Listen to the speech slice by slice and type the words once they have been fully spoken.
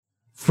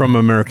From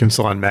American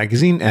Salon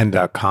Magazine and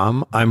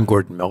 .com, I'm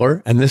Gordon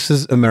Miller, and this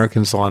is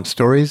American Salon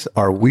Stories,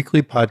 our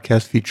weekly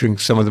podcast featuring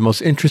some of the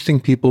most interesting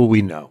people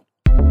we know.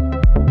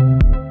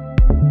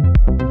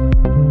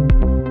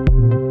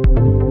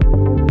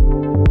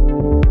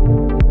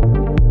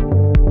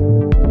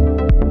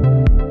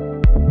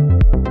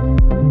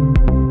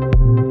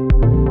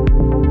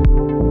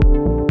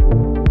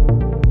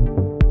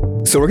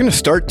 So we're going to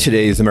start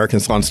today's American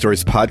Salon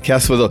Stories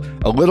podcast with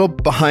a little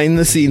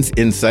behind-the-scenes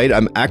insight.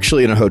 I'm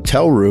actually in a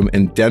hotel room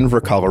in Denver,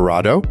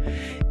 Colorado,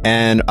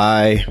 and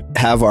I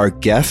have our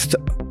guest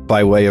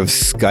by way of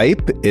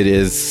Skype. It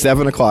is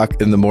 7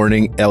 o'clock in the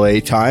morning, LA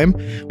time,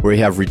 where we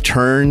have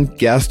return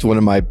guest, one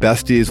of my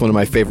besties, one of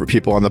my favorite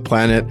people on the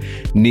planet,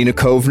 Nina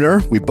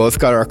Kovner. We both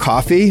got our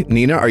coffee.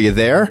 Nina, are you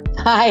there?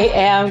 I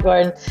am,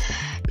 Gordon.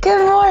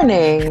 Good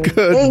morning.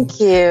 Good. Thank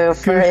you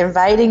for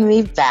inviting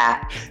me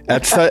back.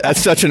 That's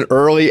such an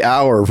early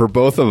hour for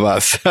both of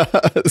us.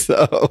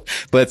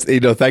 But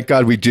thank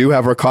God we do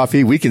have our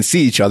coffee. We can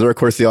see each other. Of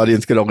course, the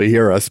audience can only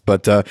hear us,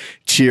 but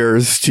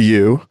cheers to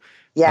you.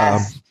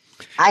 Yes.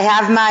 You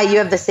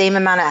have the same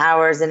amount of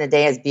hours in a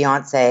day as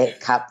Beyonce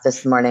cup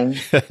this morning.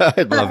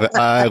 I love it.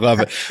 I love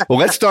it. Well,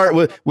 let's start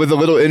with a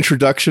little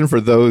introduction for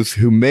those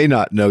who may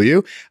not know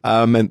you.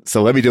 And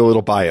so let me do a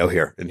little bio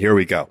here, and here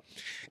we go.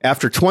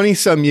 After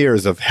 20-some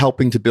years of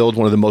helping to build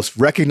one of the most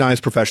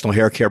recognized professional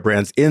hair care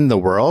brands in the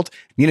world,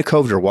 Nina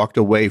Kovner walked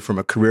away from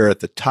a career at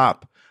the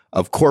top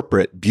of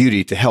corporate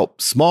beauty to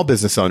help small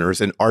business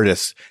owners and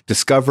artists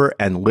discover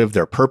and live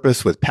their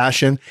purpose with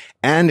passion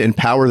and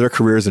empower their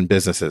careers and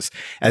businesses.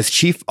 As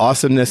Chief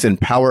Awesomeness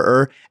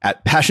Empowerer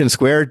at Passion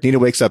Squared, Nina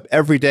wakes up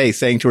every day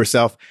saying to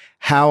herself,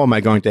 how am I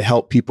going to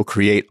help people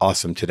create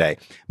awesome today?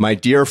 My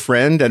dear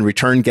friend and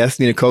return guest,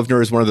 Nina Kovner,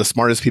 is one of the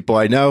smartest people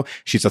I know.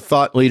 She's a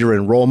thought leader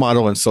and role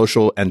model in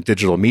social and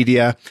digital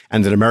media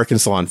and an American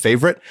Salon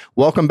favorite.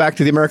 Welcome back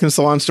to the American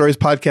Salon Stories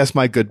podcast,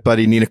 my good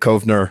buddy, Nina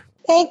Kovner.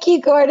 Thank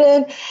you,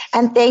 Gordon.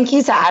 And thank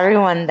you to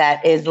everyone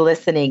that is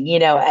listening.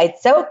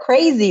 It's so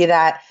crazy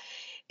that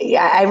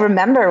I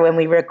remember when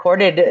we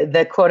recorded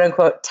the quote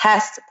unquote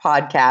test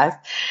podcast.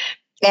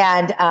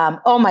 And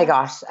oh my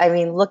gosh,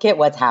 look at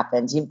what's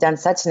happened. You've done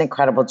such an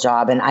incredible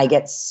job. And I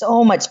get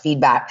so much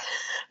feedback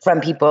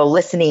from people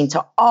listening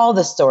to all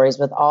the stories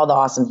with all the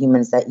awesome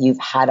humans that you've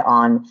had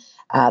on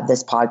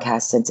this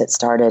podcast since it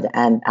started.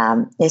 And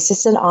it's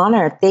just an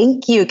honor.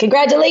 Thank you.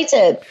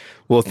 Congratulations.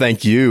 Well,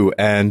 thank you.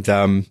 And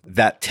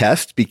that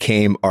test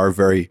became our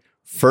very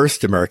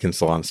first American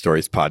Salon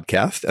Stories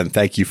podcast. And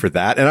thank you for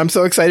that. And I'm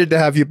so excited to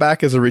have you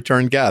back as a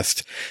return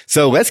guest.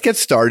 So let's get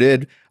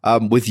started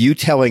with you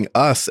telling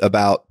us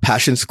about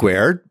Passion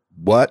Squared.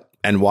 What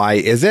and why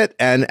is it?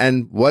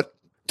 And what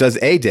does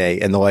a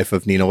day in the life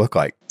of Nina look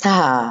like?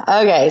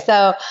 Okay.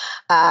 So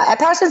at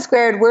Passion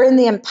Squared, we're in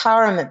the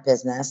empowerment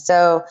business.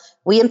 So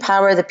we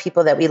empower the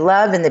people that we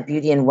love in the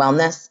beauty and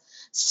wellness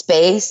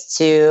space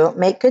to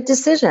make good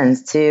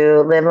decisions,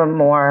 to live a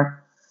more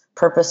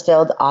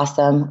purpose-filled,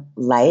 awesome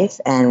life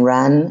and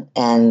run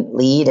and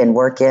lead and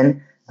work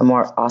in a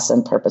more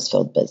awesome,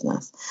 purpose-filled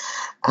business.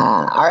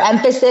 Our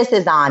emphasis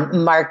is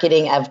on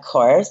marketing, of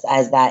course,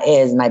 as that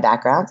is my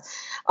background,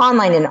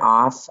 online and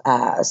off,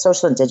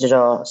 social and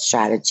digital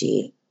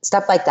strategy,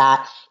 stuff like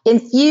that,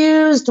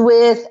 infused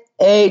with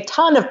a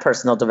ton of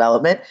personal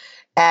development,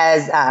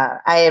 as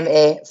I am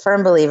a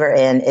firm believer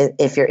in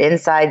if your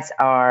insides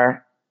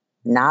are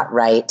not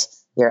right,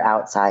 your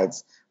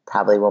outsides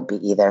probably won't be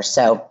either.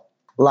 So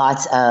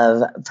lots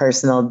of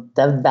personal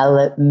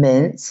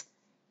development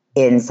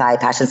inside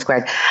Passion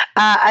Squared.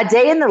 A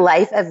day in the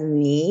life of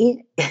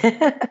me,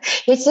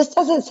 it just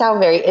doesn't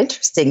sound very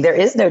interesting. There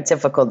is no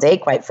typical day,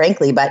 quite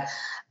frankly, but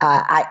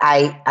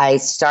I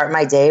start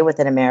my day with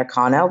an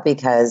Americano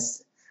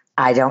because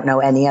I don't know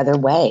any other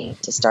way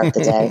to start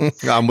the day.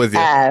 I'm with you.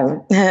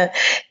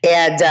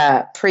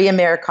 And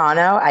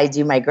pre-Americano, I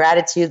do my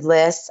gratitude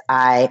list.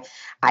 I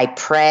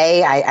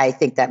pray. I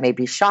think that may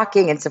be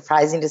shocking and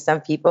surprising to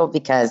some people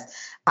because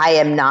I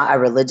am not a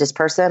religious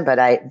person, but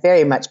I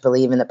very much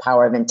believe in the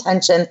power of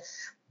intention.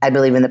 I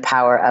believe in the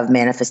power of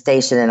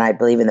manifestation, and I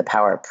believe in the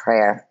power of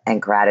prayer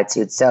and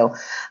gratitude. So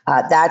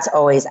that's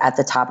always at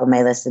the top of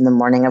my list in the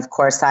morning. Of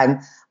course, I'm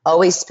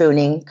always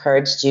spooning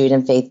Courage Jude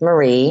and Faith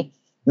Marie,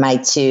 my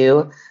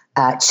two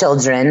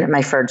children,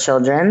 my fur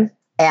children.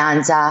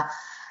 And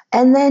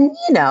then,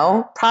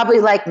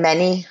 probably like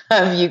many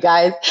of you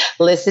guys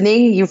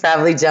listening, you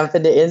probably jump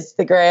into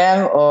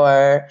Instagram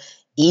or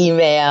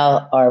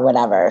email or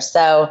whatever.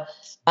 So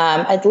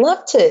I'd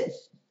love to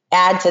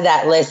add to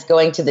that list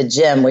going to the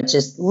gym, which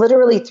is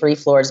literally 3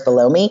 floors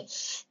below me.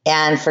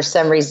 And for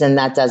some reason,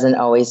 that doesn't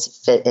always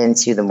fit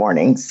into the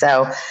morning.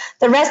 So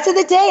the rest of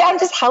the day, I'm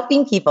just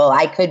helping people.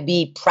 I could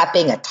be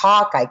prepping a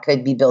talk. I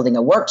could be building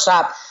a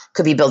workshop,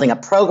 could be building a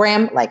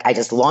program. Like I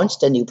just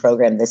launched a new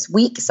program this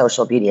week,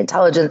 Social Beauty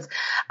Intelligence.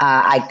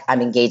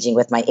 I'm engaging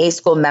with my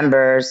A-School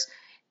members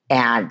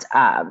and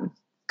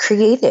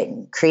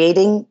creating,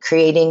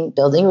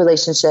 building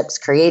relationships,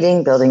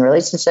 building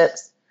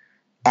relationships,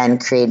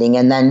 and creating.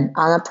 And then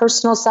on a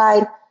personal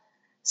side,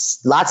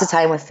 lots of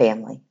time with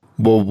family.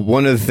 Well,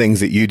 one of the things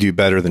that you do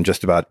better than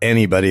just about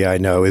anybody I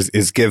know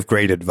is give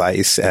great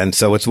advice. And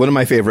so it's one of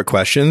my favorite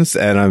questions,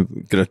 and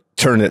I'm going to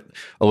turn it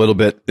a little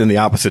bit in the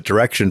opposite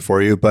direction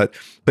for you, but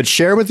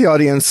share with the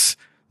audience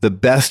the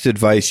best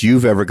advice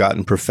you've ever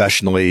gotten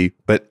professionally,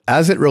 but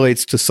as it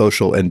relates to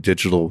social and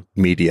digital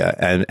media,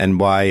 and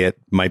why it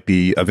might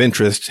be of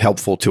interest,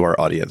 helpful to our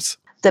audience.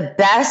 The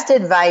best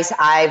advice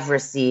I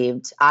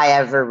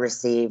ever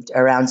received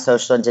around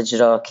social and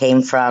digital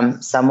came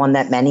from someone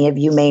that many of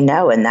you may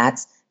know, and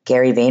that's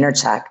Gary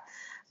Vaynerchuk.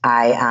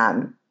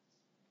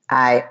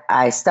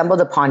 I stumbled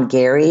upon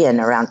Gary in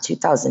around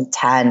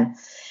 2010,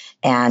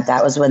 and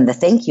that was when The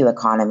Thank You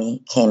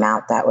Economy came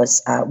out. That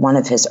was one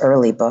of his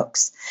early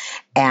books.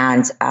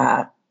 And,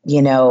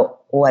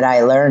 what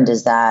I learned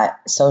is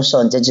that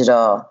social and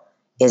digital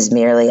is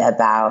merely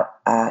about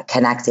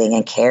connecting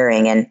and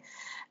caring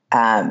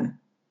and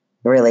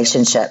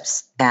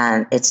relationships.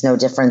 And it's no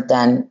different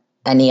than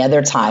any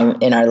other time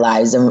in our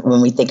lives. And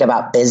when we think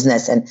about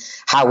business and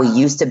how we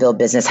used to build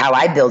business, how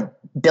I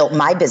built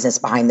my business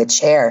behind the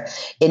chair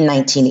in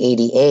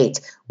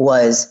 1988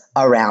 was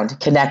around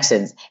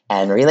connections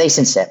and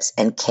relationships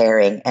and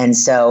caring. And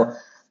so,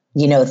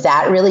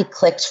 that really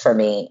clicked for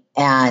me,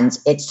 and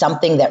it's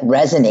something that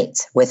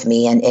resonates with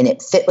me, and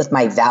it fit with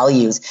my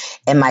values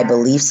and my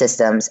belief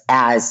systems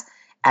as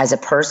a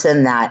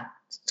person that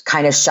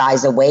kind of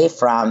shies away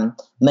from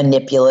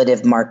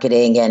manipulative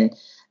marketing. And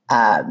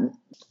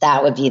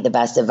that would be the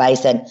best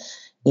advice. And,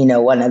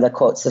 one of the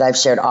quotes that I've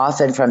shared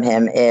often from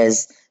him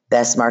is,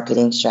 best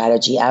marketing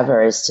strategy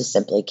ever is to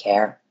simply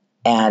care.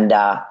 And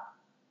I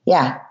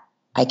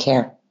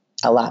care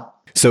a lot.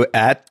 So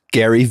at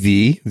Gary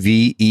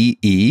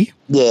VEE.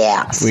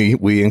 Yeah.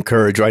 We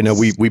encourage, I know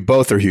we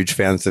both are huge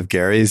fans of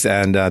Gary's,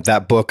 and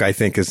that book I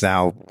think is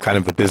now kind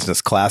of a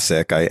business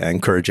classic. I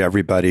encourage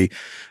everybody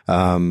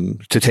to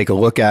take a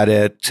look at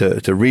it,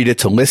 to read it,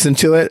 to listen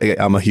to it.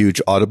 I'm a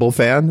huge Audible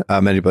fan.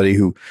 Anybody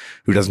who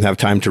doesn't have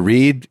time to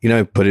read,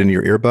 put in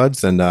your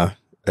earbuds, and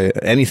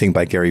anything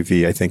by Gary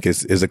V, I think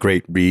is a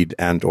great read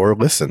and or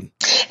listen.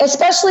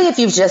 Especially if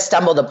you've just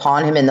stumbled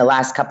upon him in the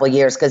last couple of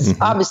years, because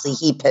obviously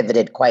he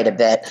pivoted quite a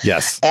bit.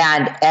 Yes.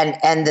 And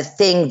the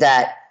thing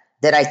that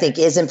I think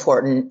is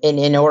important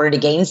in order to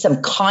gain some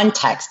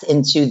context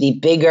into the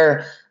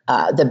bigger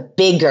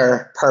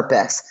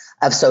purpose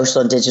of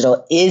social and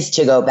digital is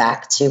to go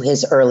back to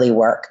his early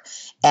work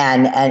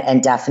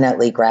and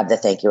definitely grab the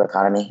Thank You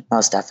Economy.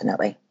 Most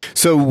definitely.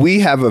 So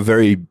we have a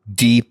very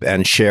deep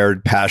and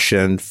shared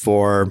passion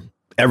for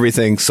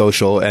everything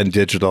social and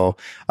digital.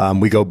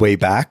 We go way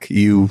back.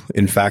 You,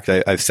 in fact,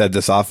 I've said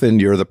this often,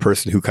 you're the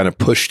person who kind of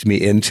pushed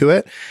me into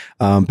it.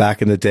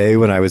 Back in the day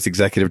when I was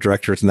executive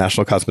director at the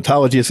National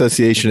Cosmetology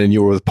Association, and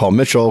you were with Paul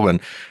Mitchell,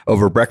 and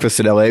over breakfast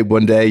in LA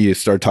one day, you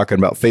started talking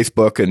about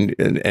Facebook,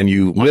 and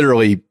you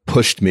literally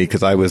pushed me,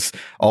 because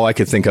all I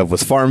could think of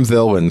was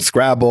Farmville and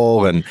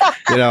Scrabble. And,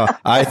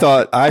 I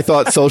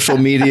thought social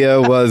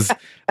media was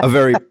a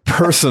very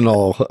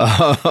personal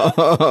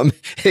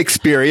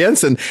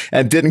experience, and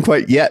didn't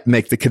quite yet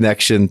make the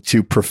connection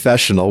to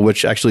professional,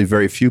 which actually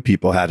very few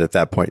people had at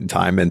that point in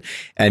time.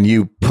 And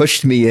you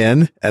pushed me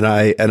in, and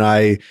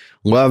I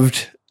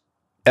loved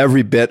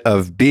every bit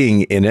of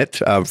being in it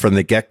from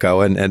the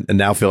get-go, and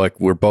now feel like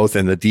we're both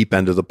in the deep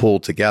end of the pool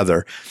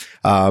together.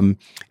 So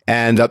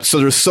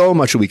there's so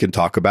much we can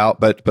talk about,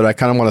 but I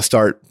kind of want to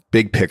start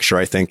big picture.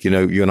 I think,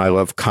 you and I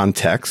love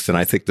context, and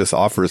I think this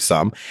offers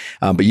some.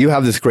 But you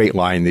have this great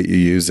line that you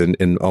use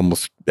in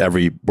almost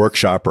every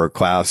workshop or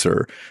class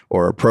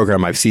or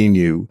program I've seen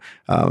you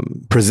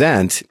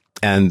present.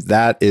 And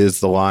that is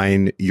the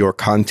line, your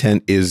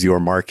content is your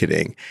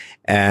marketing.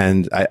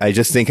 And I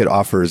just think it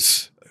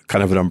offers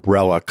kind of an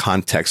umbrella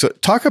context. So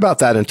talk about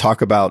that, and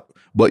talk about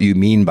what you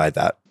mean by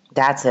that.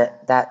 That's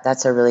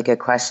a really good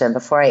question.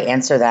 Before I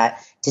answer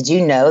that, did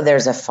you know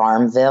there's a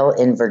Farmville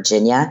in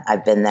Virginia?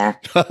 I've been there.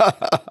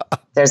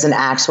 There's an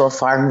actual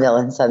Farmville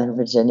in Southern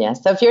Virginia.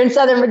 So if you're in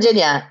Southern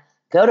Virginia,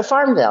 go to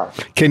Farmville.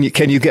 Can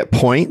you get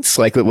points?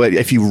 Like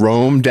if you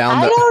roam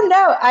down? I don't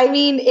know. I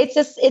mean,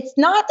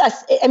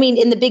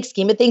 in the big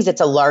scheme of things,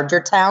 it's a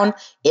larger town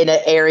in an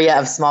area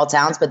of small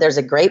towns, but there's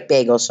a great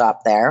bagel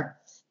shop there.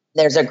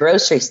 There's a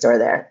grocery store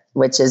there,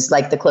 which is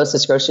like the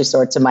closest grocery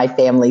store to my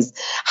family's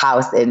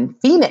house in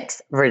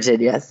Phoenix,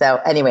 Virginia. So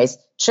anyways,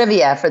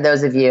 trivia for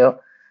those of you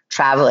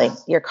traveling,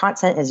 your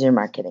content is your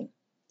marketing.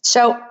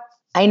 So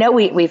I know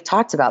we've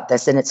talked about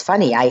this, and it's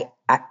funny. I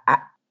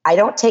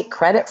don't take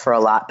credit for a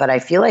lot, but I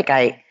feel like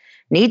I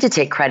need to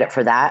take credit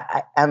for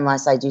that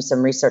unless I do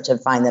some research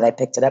and find that I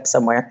picked it up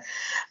somewhere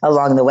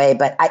along the way.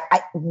 But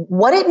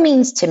what it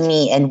means to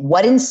me and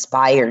what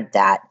inspired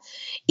that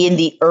in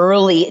the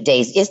early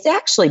days is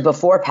actually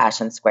before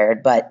Passion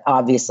Squared, but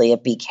obviously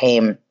it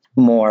became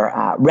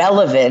more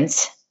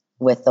relevant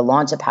with the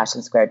launch of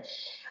Passion Squared,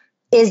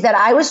 is that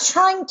I was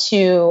trying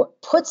to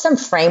put some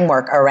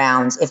framework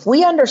around, if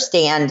we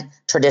understand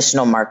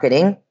traditional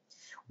marketing,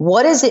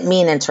 what does it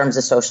mean in terms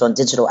of social and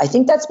digital? I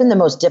think that's been the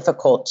most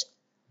difficult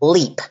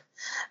leap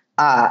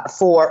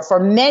for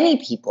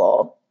many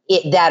people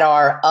that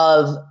are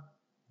of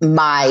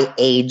my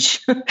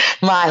age,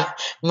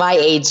 my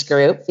age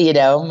group,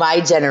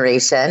 my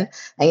generation.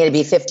 I'm going to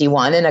be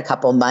 51 in a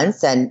couple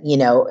months. And,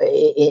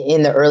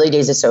 in the early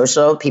days of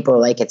social, people are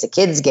like, it's a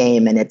kid's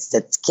game and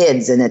it's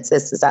kids and it's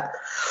this, is that,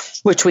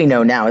 which we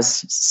know now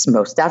is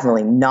most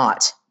definitely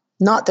not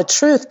the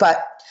truth.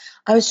 But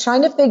I was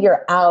trying to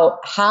figure out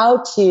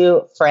how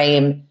to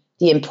frame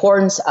the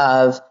importance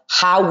of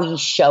how we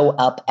show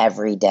up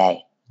every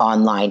day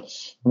online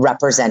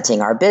representing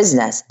our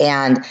business.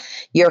 And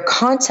your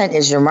content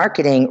is your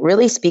marketing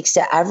really speaks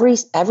to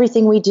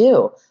everything we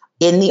do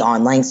in the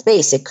online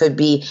space. It could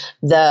be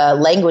the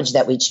language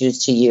that we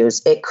choose to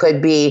use. It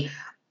could be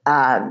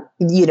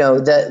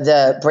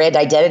the brand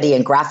identity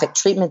and graphic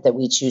treatment that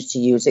we choose to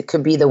use. It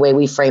could be the way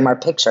we frame our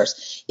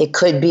pictures. It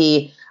could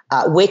be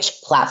which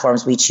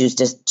platforms we choose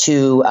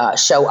to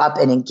show up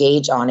and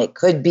engage on. It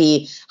could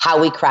be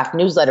how we craft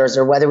newsletters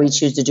or whether we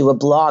choose to do a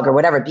blog or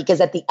whatever, because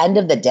at the end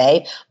of the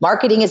day,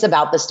 marketing is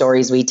about the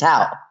stories we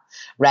tell,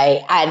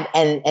 right?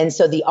 And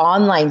so the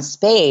online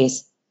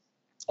space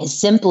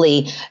is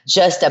simply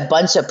just a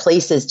bunch of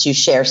places to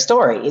share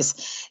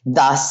stories,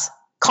 thus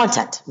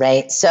content,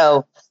 right?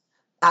 So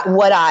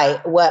what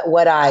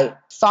I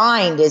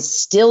find is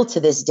still to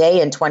this day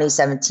in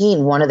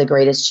 2017, one of the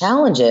greatest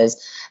challenges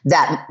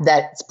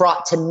that's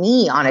brought to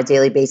me on a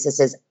daily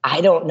basis is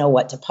I don't know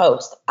what to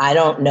post. I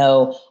don't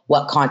know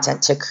what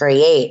content to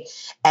create.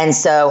 And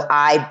so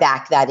I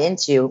back that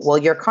into, well,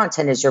 your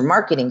content is your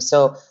marketing.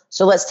 So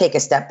let's take a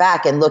step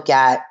back and look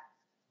at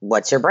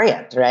what's your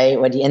brand, right?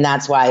 And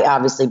that's why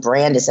obviously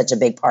brand is such a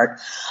big part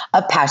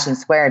of Passion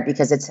Squared,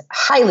 because it's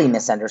highly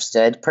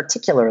misunderstood,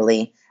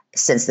 particularly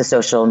since the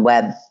social and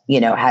web,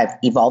 have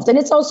evolved, and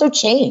it's also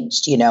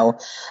changed,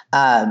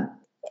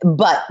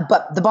 But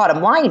the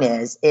bottom line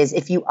is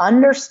if you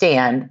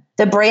understand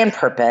the brand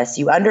purpose,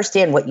 you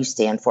understand what you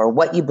stand for,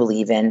 what you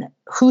believe in,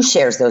 who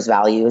shares those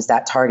values,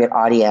 that target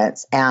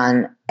audience,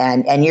 and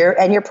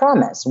your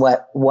promise,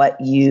 what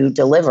you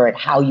deliver and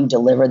how you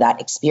deliver that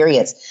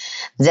experience,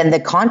 then the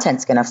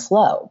content's going to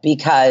flow,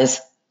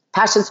 because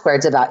Passion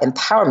Squared is about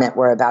empowerment.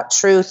 We're about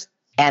truth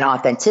and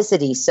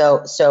authenticity.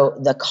 So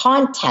the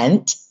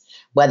content,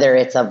 whether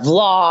it's a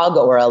vlog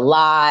or a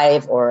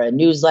live or a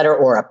newsletter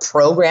or a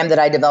program that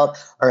I develop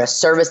or a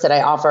service that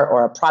I offer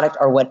or a product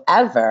or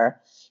whatever,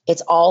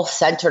 it's all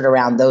centered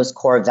around those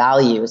core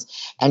values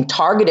and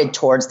targeted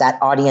towards that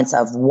audience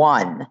of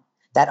one.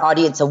 That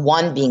audience of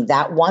one being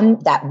that one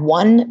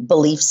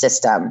belief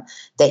system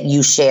that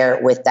you share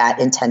with that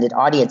intended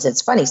audience.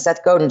 It's funny,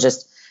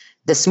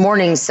 this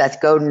morning's Seth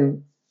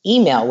Godin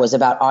email was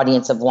about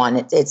audience of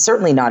one. It's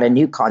certainly not a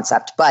new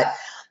concept, but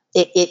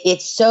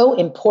it's so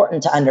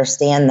important to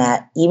understand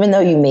that even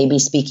though you may be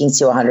speaking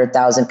to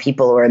 100,000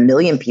 people or 1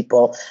 million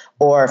people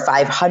or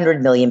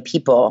 500 million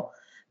people,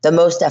 the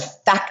most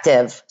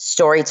effective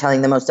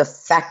storytelling, the most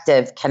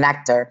effective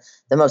connector,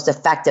 the most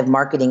effective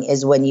marketing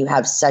is when you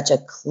have such a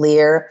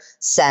clear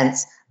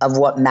sense of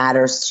what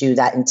matters to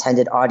that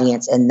intended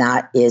audience. And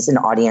that is an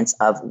audience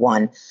of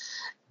one.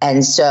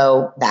 And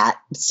so that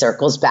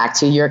circles back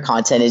to your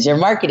content is your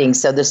marketing.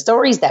 So the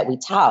stories that we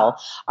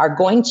tell are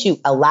going to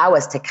allow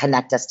us to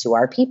connect us to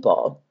our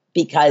people,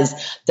 because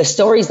the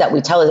stories that we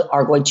tell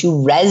are going to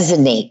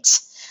resonate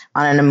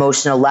on an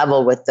emotional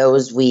level with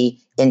those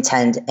we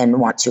intend and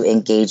want to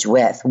engage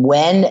with.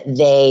 When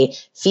they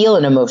feel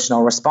an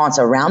emotional response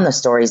around the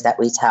stories that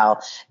we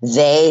tell,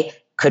 they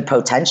could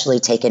potentially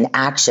take an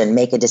action,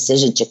 make a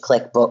decision to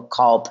click, book,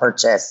 call,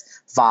 purchase,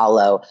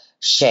 follow,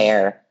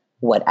 share,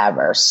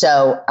 whatever.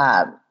 So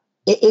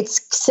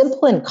it's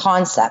simple in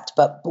concept,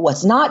 but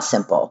what's not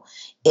simple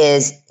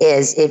is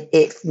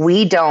if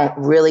we don't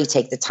really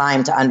take the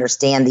time to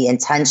understand the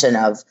intention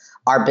of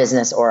our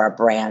business or our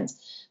brand,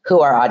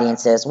 who our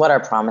audience is, what our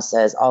promise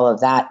is, all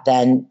of that,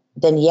 then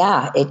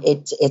yeah,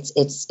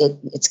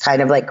 it's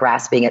kind of like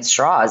grasping at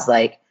straws.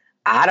 Like,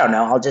 I don't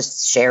know, I'll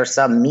just share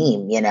some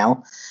meme,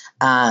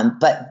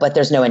 but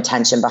there's no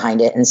intention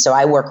behind it. And so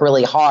I work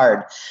really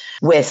hard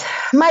with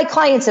my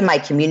clients and my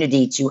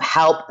community to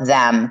help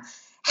them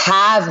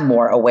have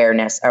more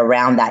awareness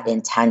around that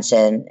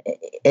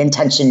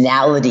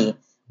intentionality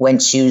when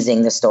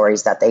choosing the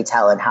stories that they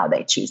tell and how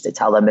they choose to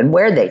tell them and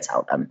where they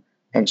tell them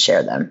and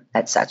share them,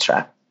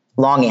 etc.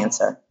 Long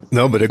answer.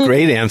 No, but a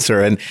great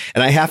answer. And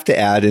I have to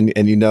add, and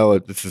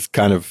this is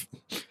kind of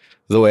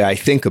the way I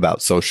think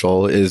about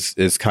social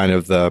is kind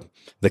of the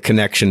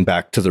connection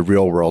back to the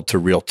real world, to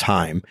real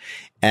time.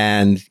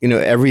 And,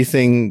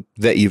 everything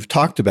that you've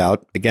talked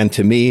about, again,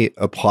 to me,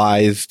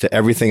 applies to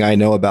everything I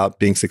know about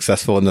being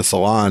successful in the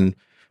salon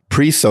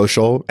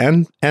pre-social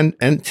and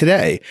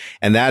today.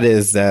 And that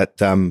is that,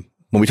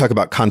 when we talk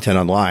about content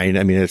online,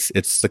 I mean,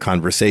 it's the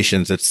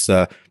conversations, it's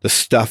the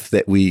stuff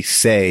that we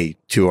say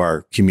to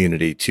our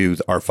community, to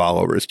our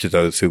followers, to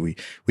those who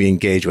we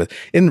engage with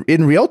in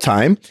real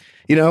time.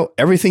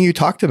 Everything you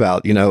talked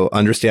about,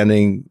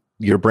 understanding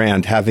your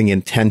brand, having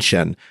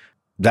intention,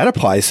 that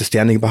applies to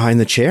standing behind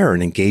the chair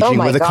and engaging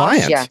with a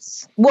client.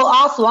 Yes. Well,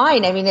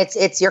 offline, I mean,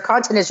 it's your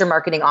content is your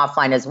marketing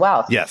offline as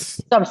well.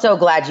 Yes. So I'm so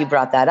glad you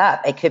brought that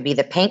up. It could be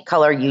the paint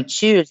color you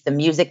choose, the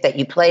music that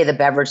you play, the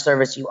beverage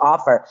service you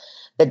offer,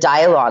 the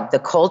dialogue, the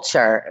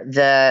culture,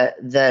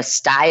 the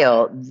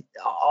style,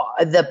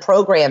 the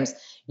programs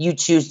you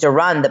choose to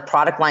run, the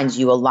product lines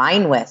you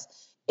align with.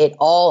 It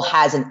all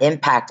has an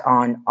impact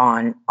on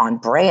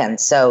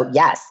brands. So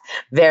yes,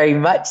 very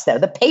much so.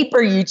 The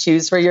paper you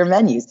choose for your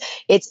menus,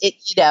 it's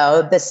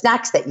the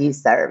snacks that you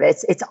serve.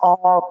 It's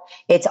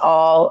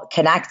all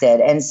connected.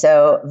 And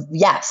so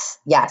yes,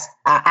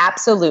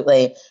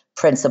 absolutely.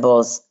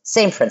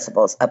 Same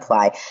principles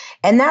apply.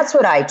 And that's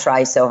what I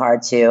try so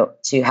hard to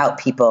help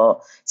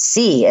people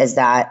see, is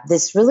that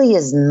this really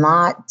is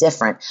not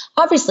different.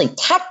 Obviously,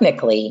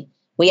 technically,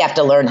 we have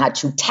to learn how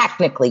to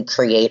technically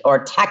create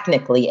or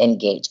technically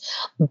engage.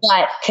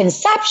 But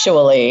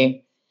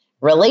conceptually,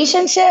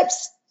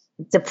 relationships,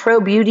 the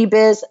pro beauty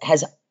biz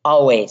has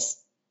always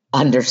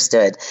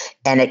understood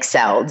and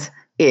excelled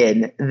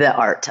in the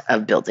art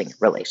of building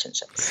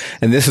relationships.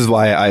 And this is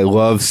why I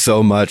love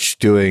so much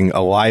doing a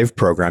live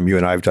program. You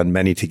and I have done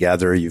many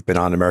together. You've been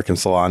on American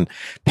Salon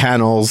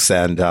panels,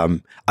 and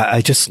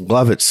I just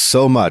love it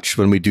so much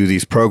when we do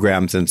these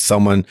programs and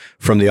someone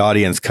from the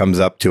audience comes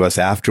up to us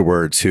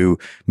afterwards who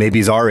maybe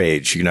is our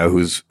age,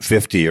 who's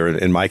 50 or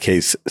in my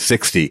case,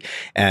 60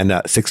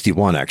 and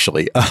 61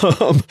 actually.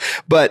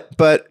 But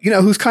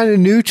who's kind of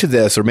new to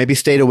this or maybe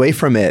stayed away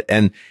from it,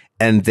 and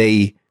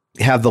they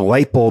have the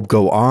light bulb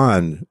go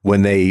on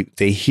when they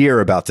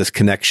hear about this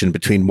connection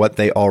between what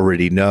they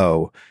already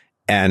know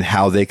and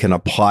how they can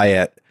apply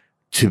it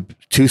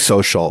to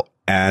social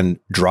and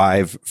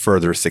drive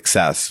further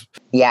success.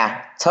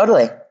 Yeah,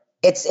 totally.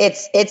 It's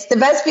the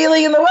best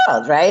feeling in the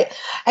world, right?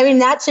 I mean,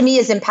 that to me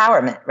is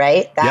empowerment,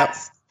 right?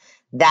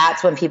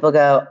 That's when people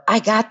go,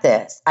 I got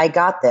this.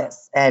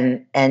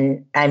 And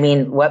I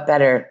mean, what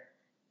better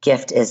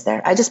gift is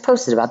there? I just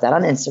posted about that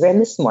on Instagram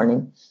this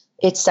morning.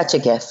 It's such a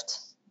gift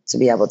to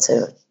be able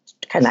to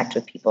connect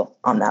with people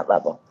on that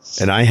level.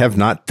 And I have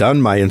not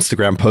done my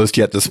Instagram post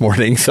yet this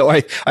morning. So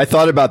I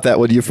thought about that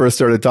when you first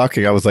started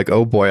talking. I was like,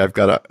 oh boy,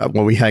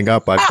 when we hang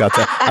up, I've got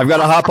to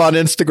hop on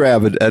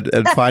Instagram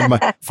and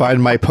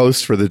find my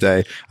post for the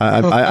day.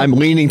 I'm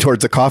leaning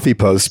towards a coffee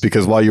post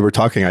because while you were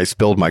talking, I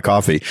spilled my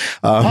coffee.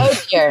 Oh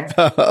dear.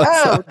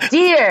 Oh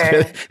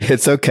dear.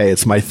 It's okay.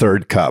 It's my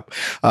third cup.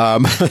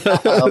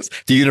 The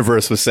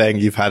universe was saying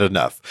you've had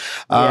enough.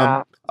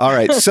 Yeah. All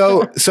right.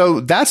 So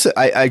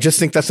I just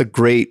think that's a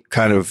great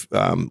kind of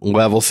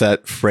level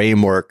set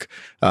framework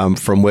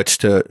from which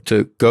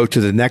to go to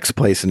the next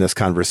place in this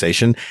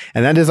conversation.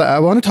 And that is, I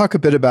want to talk a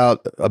bit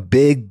about a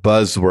big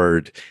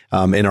buzzword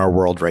in our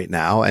world right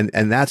now.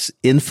 And that's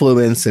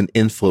influence and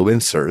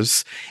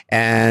influencers.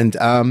 And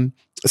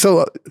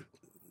so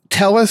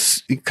tell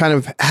us kind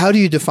of, how do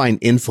you define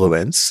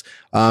influence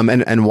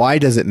and why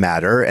does it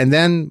matter? And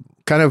then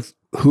kind of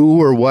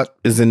who or what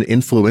is an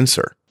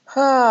influencer?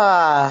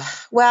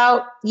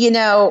 Well,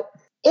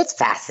 it's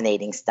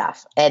fascinating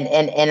stuff. And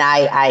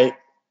I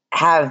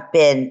have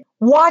been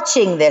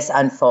watching this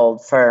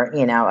unfold for,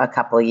 a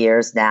couple of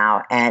years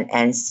now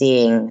and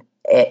seeing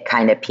it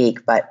kind of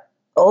peak. But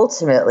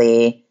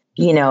ultimately,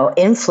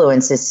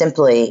 influence is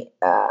simply,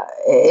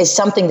 is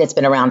something that's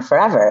been around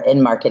forever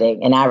in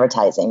marketing and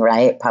advertising,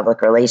 right?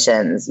 Public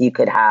relations. You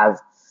could have,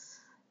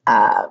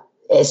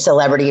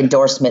 celebrity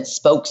endorsement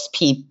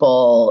spokespeople,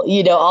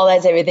 all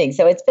that type of thing.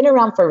 So it's been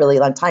around for a really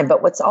long time.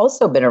 But what's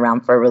also been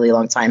around for a really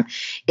long time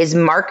is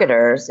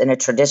marketers, in a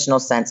traditional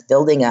sense,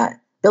 building a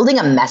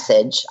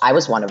message. I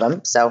was one of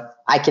them, so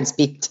I can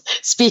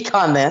speak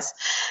on this.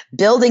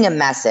 Building a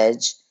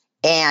message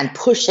and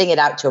pushing it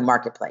out to a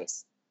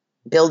marketplace.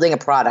 Building a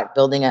product,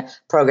 building a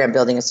program,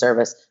 building a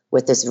service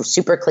with this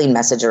super clean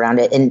message around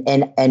it.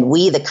 And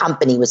we, the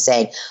company, was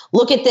saying,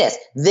 look at this.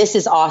 This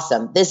is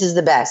awesome. This is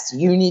the best.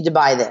 You need to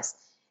buy this.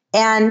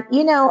 And,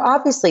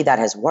 obviously that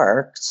has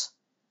worked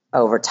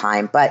over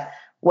time. But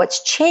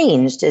what's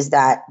changed is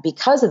that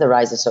because of the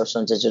rise of social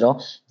and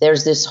digital,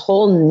 there's this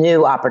whole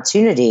new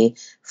opportunity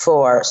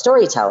for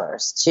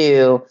storytellers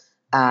to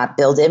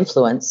build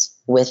influence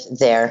with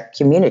their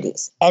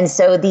communities. And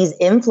so these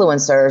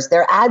influencers,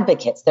 they're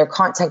advocates, they're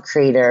content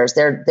creators,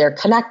 they're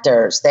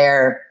connectors,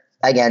 they're,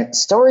 again,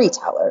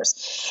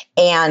 storytellers.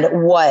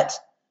 And what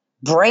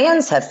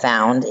brands have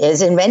found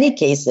is, in many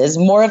cases,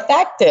 more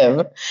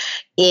effective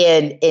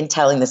in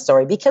telling the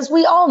story. Because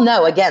we all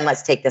know, again,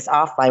 let's take this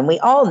offline, we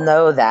all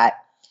know that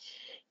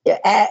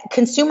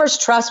consumers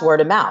trust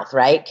word of mouth,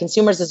 right?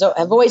 Consumers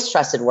have always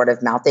trusted word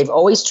of mouth. They've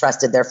always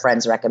trusted their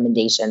friends'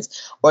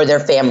 recommendations or their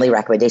family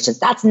recommendations.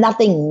 That's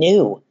nothing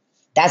new.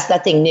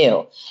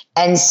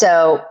 And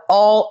so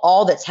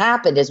all that's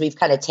happened is we've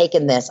kind of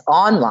taken this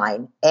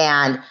online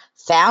and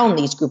found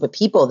these group of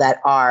people that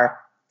are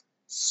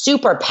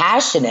super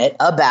passionate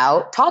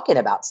about talking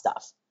about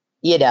stuff,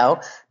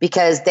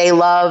 because they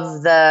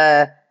love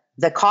the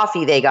the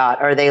coffee they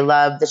got, or they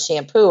love the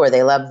shampoo, or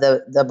they love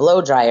the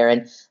blow dryer.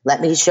 And let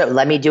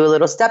me do a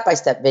little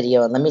step-by-step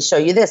video, and let me show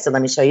you this, and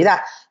let me show you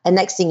that. And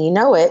next thing you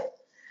know it,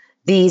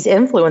 these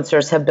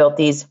influencers have built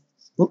these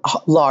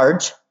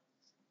large,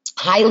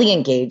 highly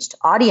engaged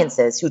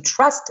audiences who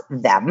trust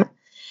them,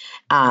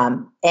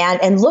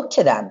 and look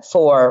to them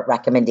for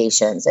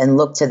recommendations, and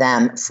look to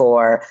them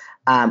for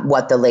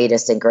what the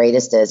latest and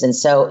greatest is. And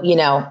so,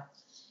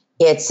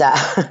 it's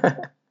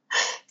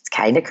it's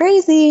kind of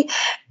crazy,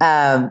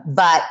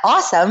 but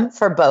awesome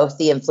for both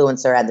the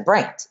influencer and the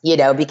brand,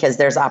 because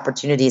there's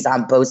opportunities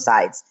on both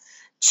sides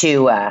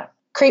to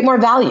create more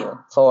value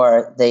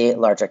for the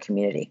larger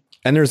community.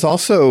 And there's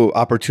also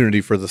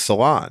opportunity for the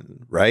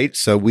salon, right?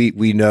 So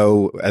we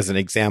know, as an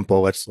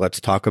example, let's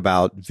talk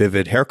about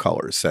Vivid hair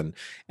colors, and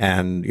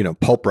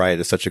Pulp Riot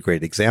is such a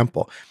great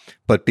example.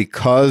 But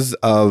because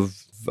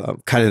of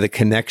kind of the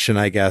connection,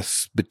 I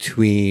guess,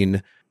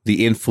 between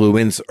the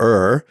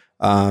influencer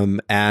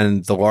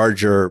and the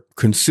larger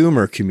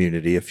consumer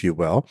community, if you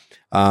will,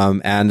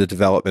 and the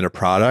development of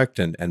product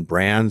and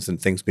brands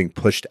and things being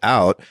pushed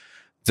out,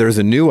 there's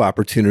a new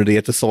opportunity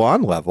at the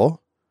salon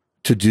level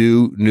to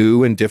do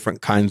new and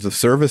different kinds of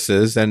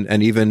services,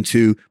 and even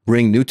to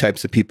bring new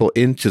types of people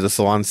into the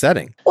salon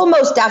setting. Well,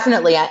 most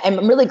definitely.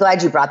 I'm really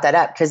glad you brought that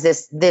up, because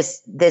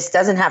this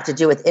doesn't have to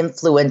do with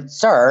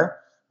influencer,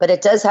 but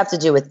it does have to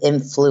do with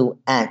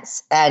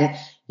influence. And,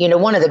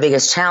 one of the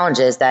biggest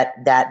challenges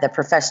that the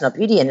professional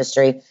beauty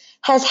industry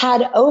has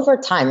had over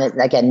time,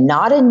 again,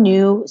 not a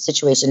new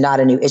situation, not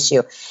a new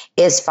issue,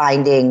 is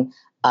finding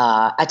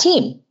a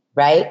team,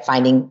 right?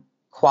 Finding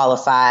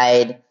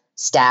qualified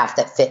staff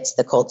that fits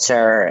the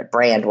culture,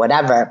 brand,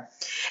 whatever.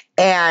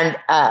 And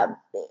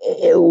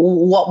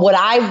what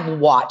I've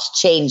watched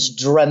change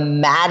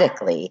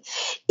dramatically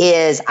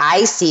is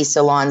I see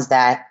salons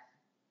that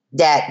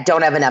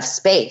don't have enough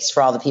space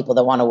for all the people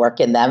that want to work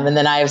in them. And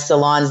then I have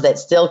salons that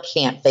still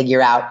can't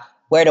figure out,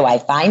 where do I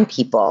find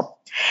people?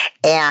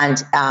 And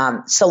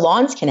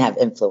salons can have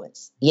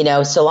influence.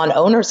 Salon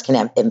owners can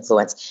have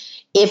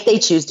influence if they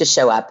choose to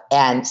show up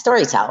and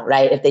storytell,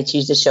 right? If they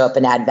choose to show up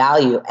and add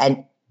value.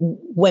 And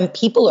when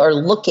people are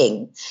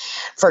looking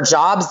for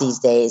jobs these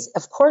days,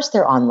 of course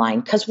they're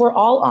online, because we're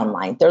all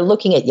online. They're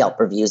looking at Yelp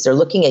reviews. They're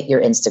looking at your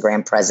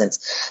Instagram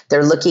presence.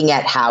 They're looking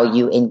at how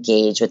you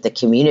engage with the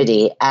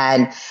community.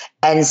 And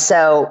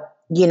so,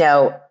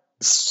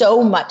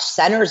 so much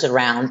centers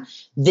around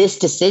this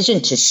decision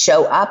to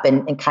show up,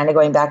 and kind of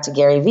going back to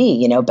Gary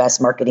Vee,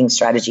 best marketing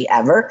strategy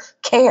ever,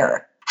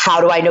 care.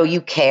 How do I know you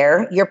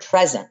care? You're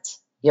present.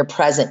 You're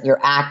present, you're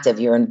active,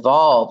 you're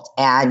involved,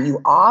 and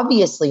you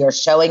obviously are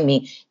showing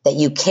me that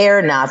you care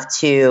enough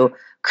to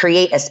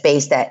create a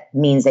space that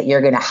means that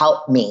you're going to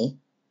help me,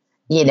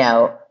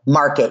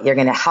 market. You're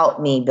going to help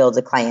me build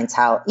a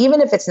clientele, even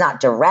if it's not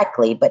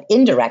directly, but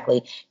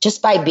indirectly,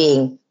 just by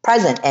being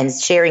present and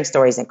sharing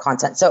stories and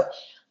content. So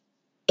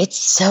it's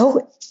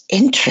so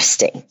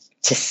interesting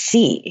to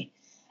see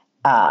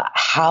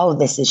how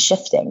this is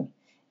shifting.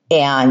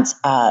 And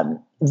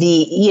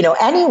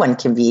anyone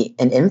can be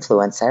an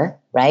influencer,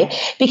 right?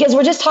 Because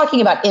we're just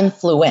talking about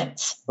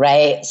influence,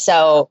 right?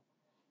 So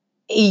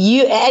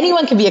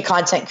anyone can be a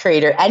content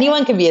creator,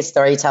 anyone can be a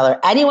storyteller,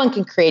 anyone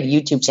can create a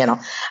YouTube channel.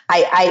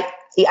 I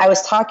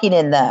was talking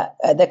in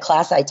the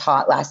class I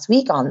taught last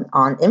week on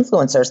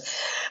influencers.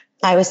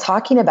 I was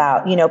talking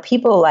about,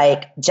 people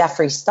like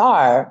Jeffree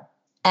Star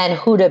and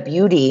Huda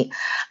Beauty.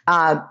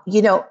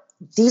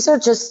 These are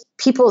just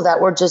people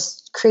that were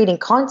just creating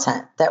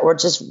content, that were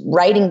just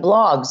writing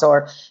blogs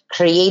or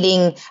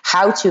creating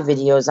how-to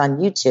videos on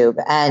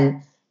YouTube.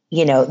 And,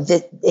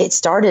 it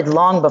started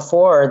long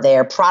before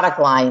their product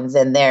lines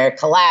and their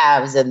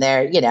collabs and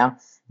their,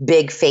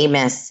 big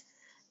famous,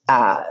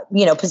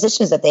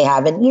 positions that they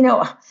have. And,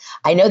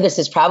 I know this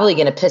is probably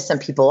going to piss some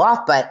people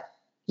off, but,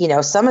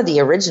 some of the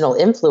original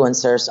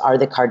influencers are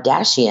the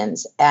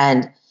Kardashians.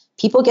 And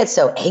people get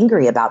so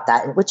angry about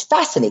that, which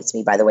fascinates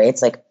me, by the way.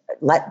 It's like,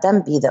 let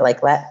them be that,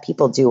 let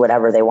people do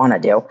whatever they want to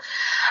do.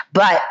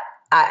 But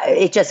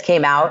it just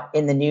came out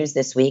in the news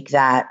this week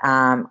that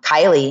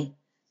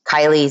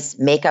Kylie's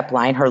makeup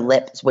line, her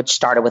lips, which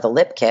started with a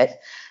lip kit,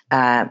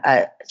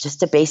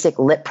 just a basic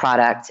lip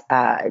product,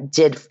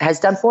 has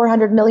done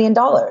 $400 million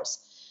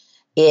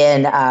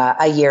in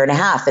a year and a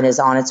half, and is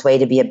on its way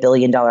to be $1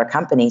 billion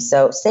company.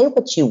 So say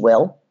what you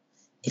will.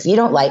 If you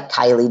don't like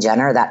Kylie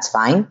Jenner, that's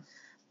fine.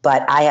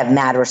 But I have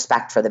mad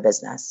respect for the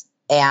business.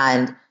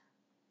 And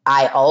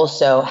I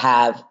also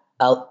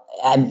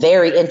I'm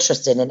very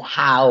interested in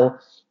how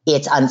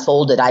it's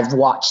unfolded. I've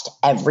watched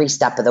every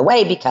step of the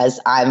way because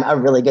I'm a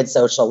really good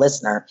social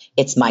listener.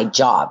 It's my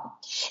job.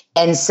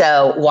 And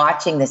so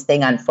watching this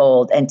thing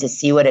unfold and to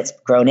see what it's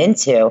grown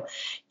into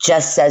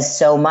just says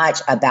so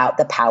much about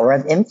the power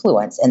of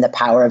influence and the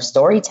power of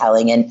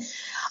storytelling. And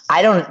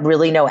I don't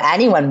really know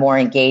anyone more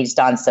engaged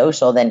on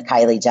social than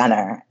Kylie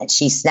Jenner. And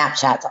she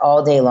Snapchats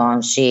all day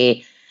long.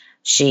 She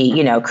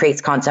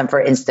creates content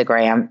for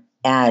Instagram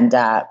and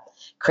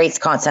creates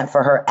content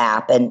for her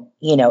app. And,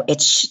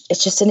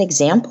 it's just an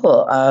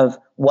example of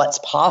what's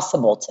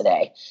possible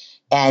today.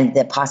 And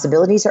the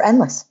possibilities are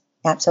endless.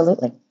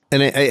 Absolutely.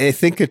 And I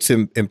think it's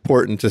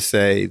important to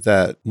say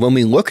that when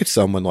we look at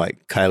someone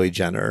like Kylie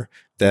Jenner,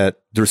 that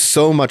there's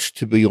so much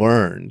to be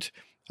learned,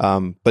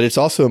 but it's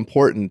also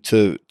important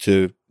to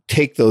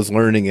take those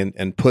learning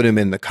and put them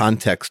in the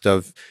context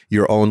of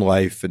your own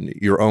life and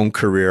your own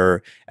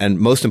career, and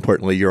most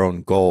importantly, your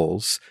own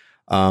goals.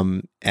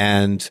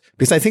 And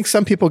because I think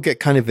some people get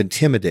kind of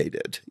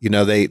intimidated,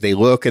 they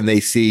look and they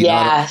see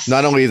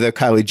not only the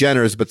Kylie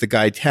Jenners, but the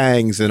Guy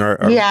Tangs and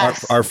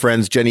our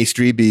friends, Jenny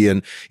Strebe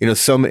and,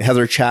 some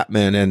Heather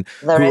Chapman and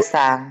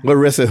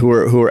Larissa, who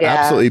are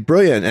absolutely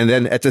brilliant. And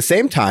then at the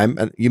same time,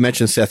 and you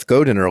mentioned Seth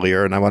Godin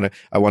earlier, and I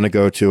want to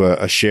go to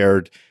a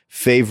shared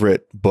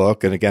favorite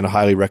book, and again, a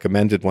highly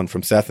recommended one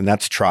from Seth, and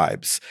that's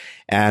Tribes.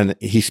 And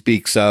he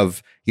speaks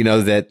of,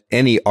 that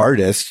any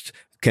artist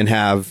can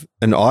have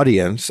an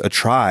audience, a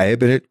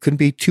tribe, and it could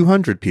be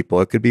 200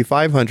 people. It could be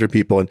 500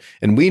 people.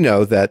 And we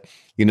know that,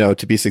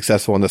 to be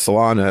successful in the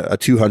salon, a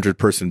 200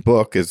 person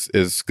book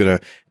is going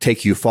to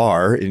take you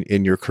far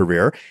in your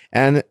career.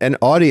 And an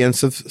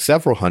audience of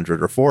several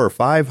hundred or 400 or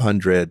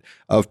 500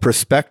 of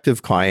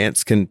prospective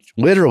clients can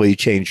literally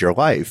change your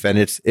life. And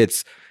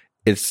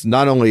it's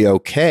not only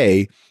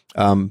okay,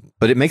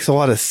 but it makes a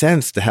lot of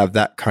sense to have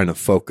that kind of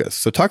focus.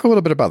 So talk a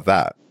little bit about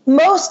that.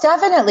 Most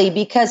definitely,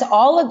 because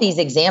all of these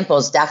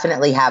examples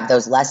definitely have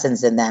those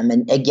lessons in them.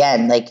 And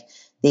again, like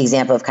the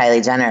example of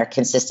Kylie Jenner,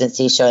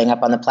 consistency, showing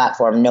up on the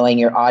platform, knowing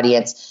your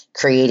audience,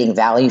 creating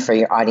value for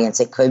your audience.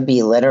 It could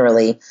be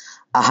literally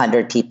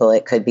 100 people.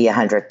 It could be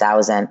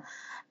 100,000.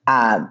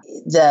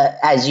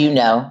 As you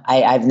know,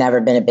 I've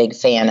never been a big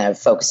fan of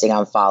focusing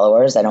on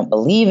followers. I don't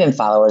believe in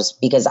followers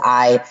because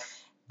I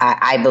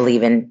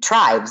believe in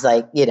tribes.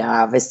 Like,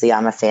 obviously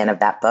I'm a fan of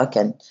that book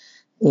and,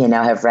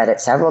 have read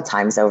it several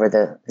times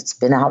it's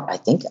been out, I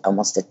think,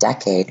 almost a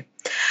decade.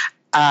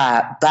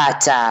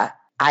 But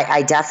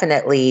I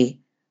definitely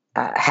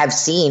have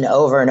seen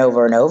over and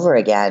over and over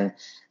again,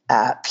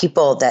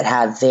 people that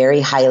have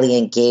very highly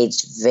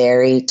engaged,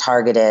 very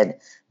targeted,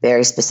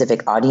 very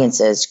specific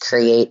audiences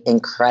create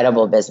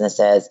incredible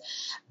businesses.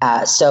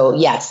 So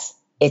yes,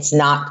 it's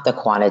not the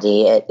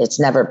quantity. It's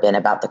never been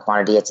about the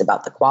quantity. It's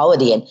about the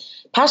quality. And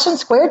Passion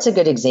Squared's a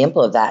good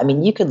example of that. I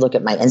mean, you could look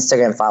at my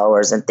Instagram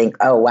followers and think,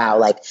 oh, wow,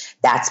 like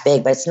that's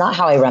big, but it's not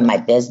how I run my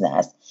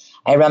business.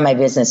 I run my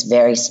business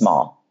very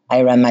small.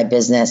 I run my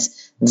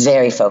business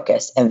very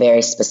focused and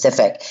very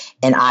specific.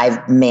 And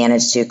I've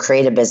managed to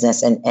create a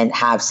business and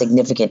have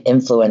significant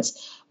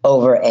influence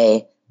over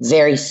a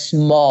very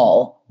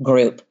small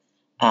group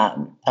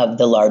of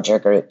the larger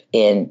group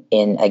in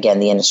again,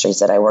 the industries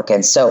that I work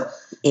in. So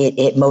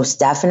it most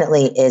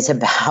definitely is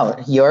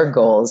about your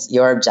goals,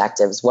 your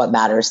objectives, what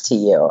matters to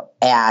you.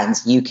 And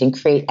you can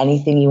create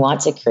anything you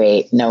want to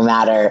create, no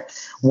matter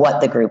what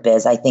the group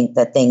is. I think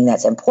the thing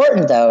that's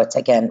important, though, to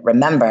again,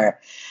 remember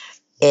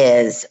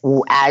is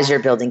as you're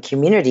building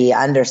community,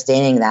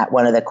 understanding that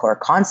one of the core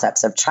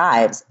concepts of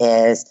tribes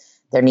is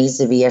there needs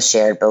to be a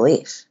shared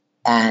belief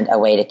and a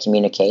way to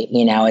communicate,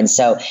 and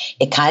so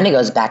it kind of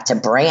goes back to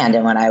brand.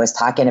 And when I was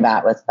talking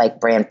about with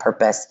like brand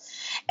purpose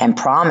and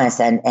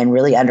promise and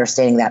really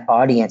understanding that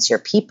audience, your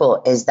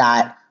people, is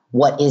that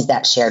what is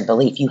that shared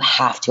belief? You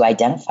have to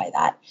identify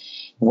that.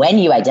 When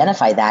you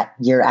identify that,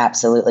 you're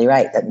absolutely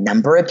right. The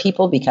number of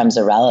people becomes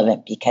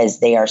irrelevant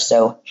because they are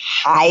so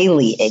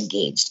highly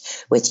engaged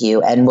with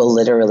you and will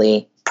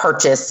literally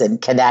purchase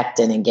and connect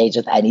and engage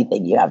with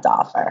anything you have to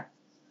offer.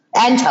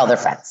 And tell their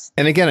friends.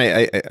 And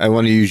again, I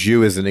want to use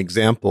you as an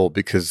example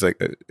because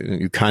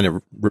you kind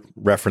of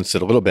referenced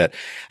it a little bit.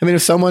 I mean,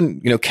 if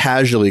someone,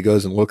 casually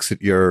goes and looks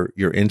at your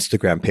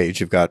Instagram page,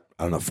 you've got,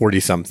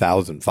 40-some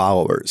thousand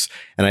followers.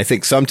 And I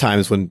think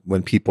sometimes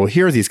when people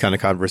hear these kind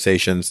of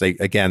conversations, they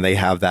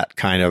have that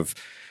kind of,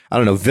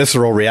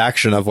 visceral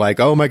reaction of like,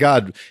 oh my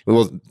God,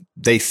 well,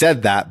 they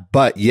said that,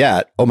 but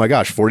yet, oh my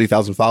gosh,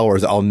 40,000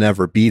 followers, I'll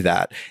never be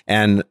that.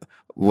 And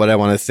what I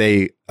want to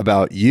say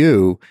about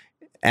you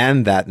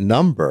and that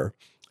number,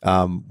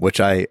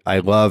 which I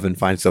love and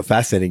find so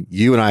fascinating.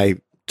 You and I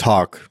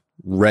talk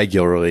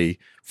regularly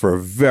for a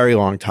very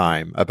long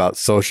time about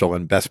social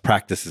and best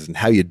practices and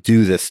how you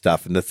do this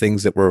stuff and the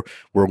things that we're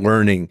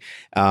learning.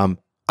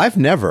 I've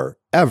never,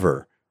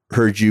 ever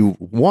heard you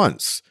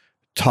once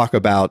talk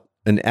about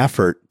an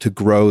effort to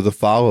grow the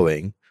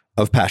following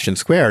of Passion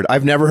Squared.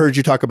 I've never heard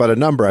you talk about a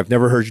number. I've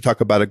never heard you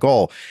talk about a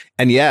goal.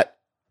 And yet,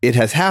 it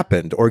has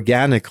happened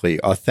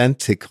organically,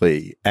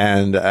 authentically.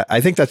 And I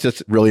think that's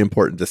just really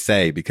important to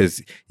say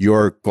because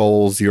your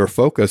goals, your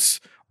focus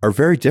are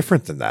very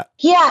different than that.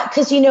 Yeah,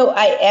 because,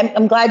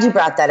 I'm glad you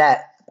brought that up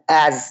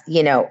as,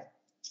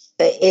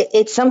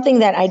 it's something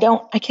that I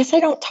guess I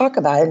don't talk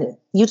about. And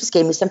you just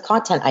gave me some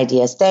content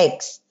ideas.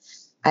 Thanks.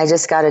 I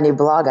just got a new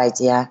blog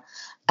idea.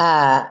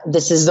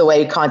 This is the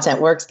way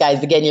content works,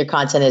 guys. Again, your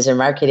content is your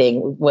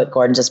marketing. What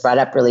Gordon just brought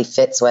up really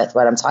fits with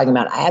what I'm talking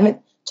about. I haven't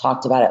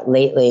talked about it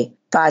lately.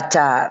 But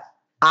I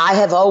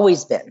have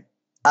always been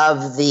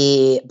of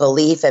the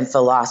belief and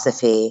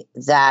philosophy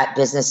that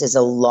business is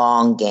a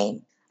long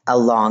game. a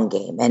long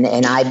game. And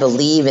I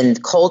believe in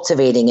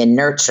cultivating and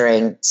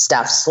nurturing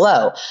stuff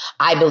slow.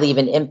 I believe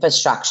in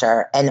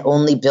infrastructure and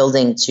only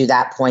building to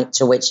that point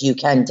to which you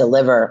can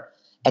deliver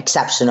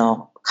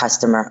exceptional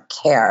customer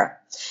care.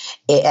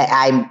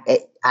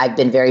 I've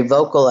been very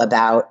vocal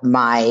about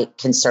my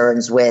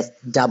concerns with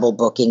double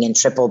booking and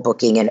triple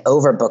booking and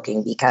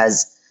overbooking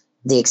because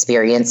the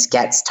experience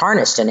gets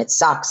tarnished and it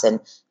sucks. And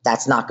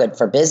that's not good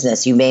for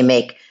business. You may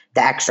make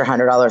the extra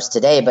 $100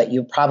 today, but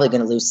you're probably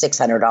going to lose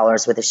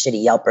 $600 with a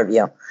shitty Yelp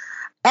review.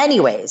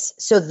 Anyways,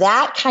 so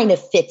that kind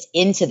of fits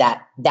into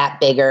that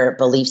bigger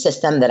belief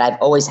system that I've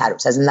always had,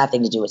 which has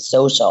nothing to do with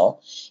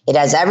social. It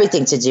has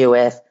everything to do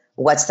with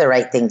what's the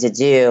right thing to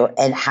do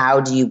and how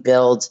do you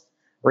build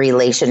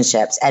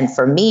relationships. And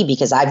for me,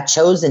 because I've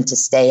chosen to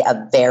stay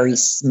a very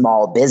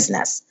small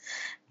business,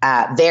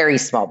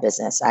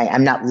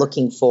 I'm not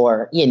looking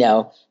for,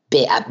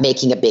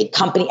 making a big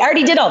company. I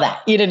already did all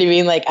that. You know what I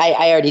mean? Like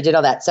I already did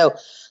all that.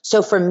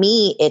 So for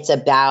me, it's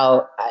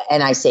about,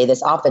 and I say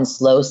this often,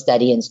 slow,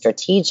 steady, and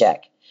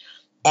strategic.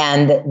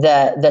 And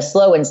the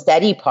slow and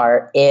steady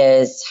part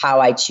is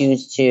how I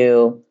choose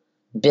to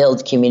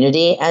build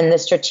community. And the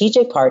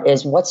strategic part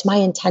is what's my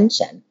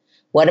intention?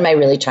 What am I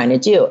really trying to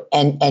do?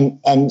 And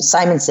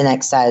Simon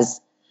Sinek says,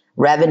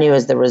 revenue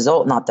is the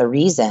result, not the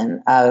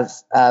reason of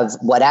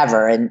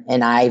whatever.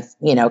 And I've,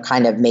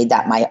 kind of made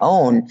that my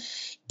own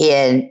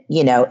in,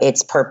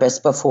 its purpose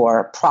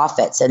before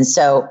profits. And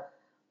so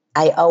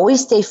I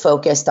always stay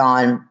focused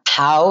on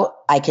how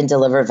I can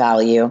deliver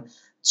value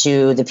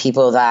to the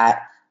people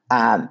that,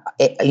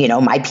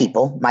 my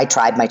people, my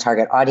tribe, my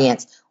target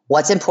audience,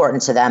 what's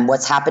important to them,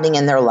 what's happening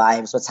in their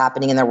lives, what's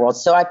happening in their world.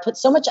 So I put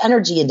so much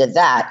energy into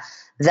that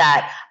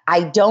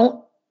I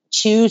don't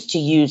choose to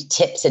use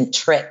tips and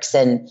tricks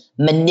and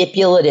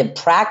manipulative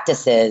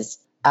practices,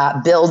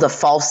 build a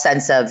false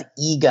sense of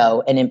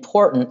ego and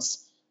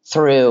importance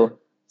through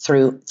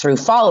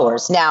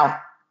followers. Now,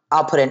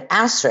 I'll put an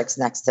asterisk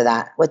next to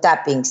that. With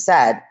that being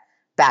said,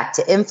 back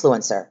to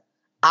influencer.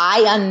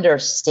 I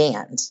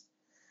understand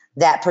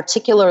that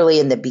particularly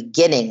in the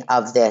beginning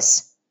of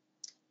this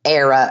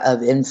era of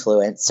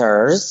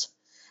influencers,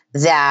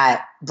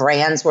 that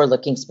brands were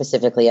looking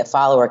specifically at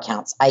follower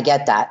counts. I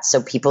get that.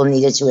 So people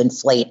needed to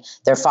inflate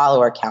their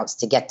follower counts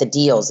to get the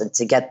deals and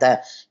to get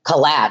the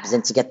collabs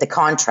and to get the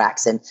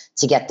contracts and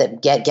to get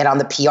on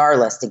the PR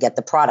list to get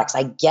the products.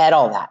 I get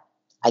all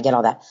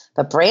that.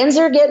 But brands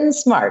are getting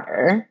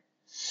smarter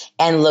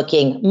and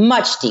looking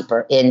much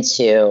deeper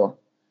into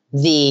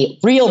the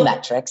real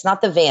metrics,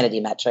 not the vanity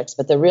metrics,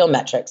 but the real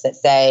metrics that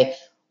say,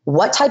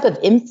 what type of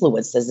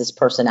influence does this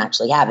person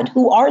actually have? And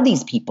who are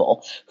these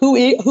people?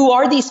 Who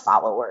are these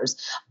followers?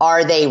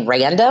 Are they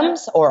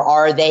randoms or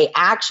are they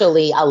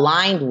actually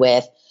aligned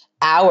with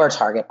our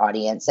target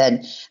audience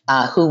and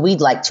who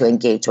we'd like to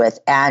engage with?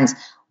 And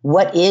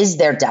what is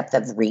their depth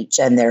of reach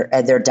and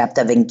their depth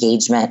of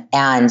engagement?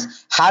 And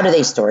how do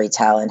they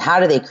storytell and how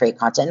do they create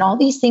content? And all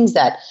these things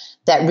that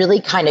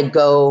really kind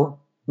of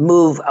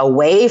move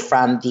away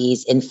from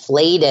these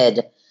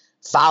inflated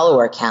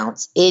follower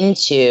counts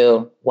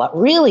into what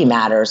really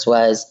matters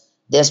was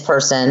this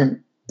person's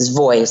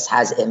voice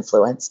has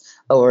influence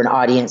over an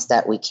audience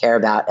that we care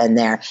about, and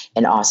they're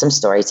an awesome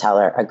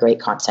storyteller, a great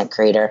content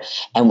creator,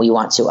 and we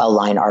want to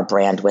align our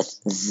brand with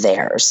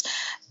theirs.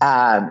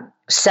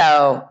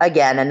 So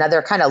again,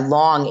 another kind of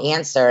long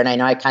answer, and I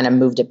know I kind of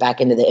moved it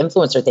back into the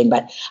influencer thing,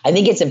 but I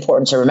think it's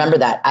important to remember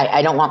that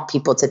I don't want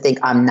people to think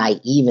I'm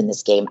naive in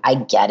this game. I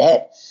get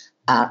it.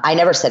 I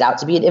never set out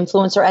to be an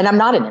influencer, and I'm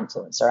not an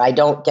influencer. I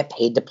don't get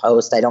paid to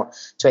post. I don't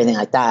do anything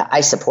like that.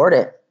 I support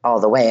it all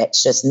the way.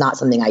 It's just not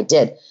something I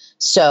did.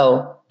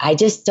 So I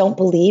just don't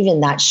believe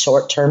in that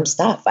short-term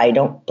stuff. I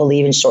don't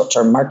believe in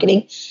short-term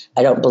marketing.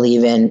 I don't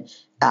believe in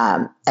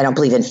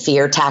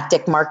fear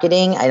tactic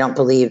marketing. I don't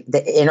believe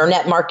the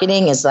internet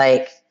marketing is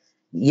like,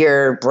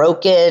 you're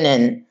broken,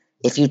 and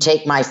if you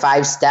take my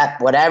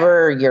 5-step,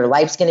 whatever, your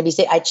life's going to be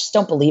saved. I just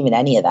don't believe in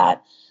any of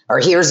that. Or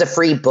here's a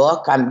free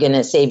book, I'm going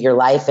to save your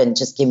life and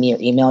just give me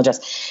your email address.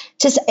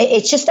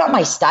 It's just not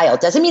my style.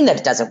 It doesn't mean that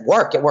it doesn't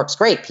work. It works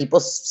great. People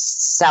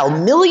sell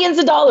millions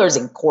of dollars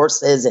in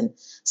courses and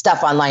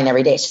stuff online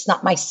every day. It's just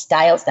not my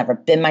style. It's never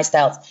been my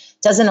style.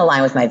 It doesn't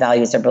align with my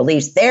values or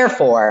beliefs.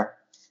 Therefore,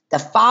 the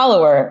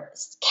follower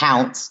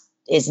count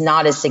is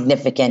not as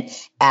significant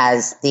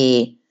as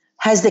the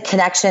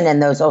connection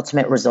and those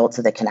ultimate results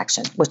of the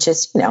connection, which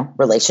is,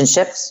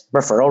 relationships,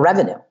 referral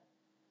revenue.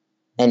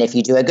 And if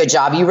you do a good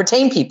job, you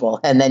retain people,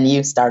 and then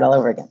you start all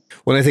over again.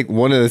 Well, I think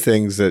one of the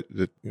things that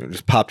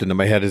just popped into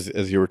my head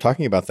as you were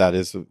talking about that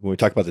is when we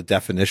talk about the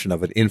definition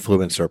of an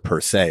influencer per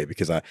se,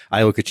 because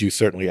I look at you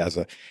certainly as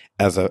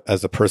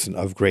a person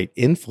of great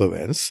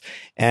influence,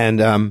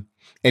 and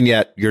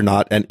yet you're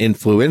not an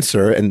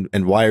influencer.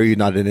 And why are you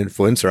not an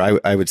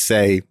influencer? I would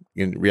say,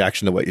 in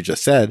reaction to what you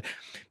just said,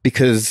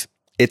 because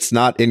it's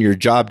not in your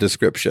job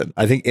description.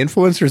 I think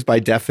influencers, by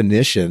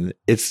definition,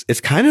 it's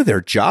kind of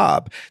their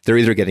job. They're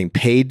either getting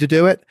paid to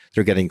do it,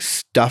 they're getting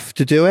stuff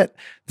to do it.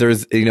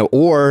 There's,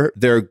 or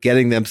they're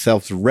getting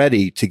themselves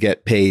ready to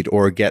get paid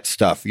or get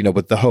stuff,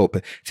 with the hope.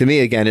 To me,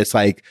 again, it's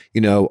like,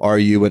 are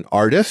you an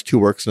artist who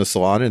works in a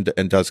salon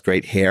and does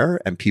great hair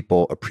and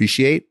people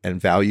appreciate and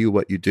value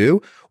what you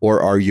do?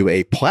 Or are you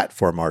a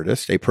platform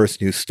artist, a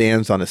person who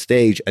stands on a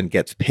stage and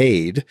gets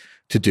paid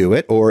to do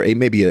it? Or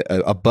maybe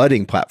a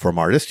budding platform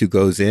artist who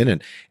goes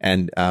in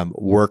and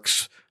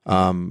works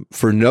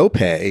for no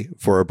pay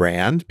for a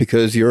brand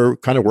because you're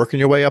kind of working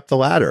your way up the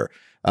ladder.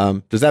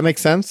 Does that make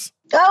sense?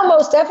 Oh,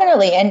 most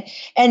definitely.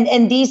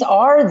 And these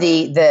are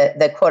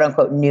the quote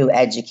unquote new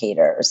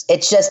educators.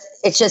 It's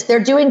just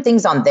they're doing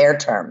things on their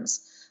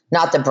terms,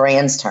 not the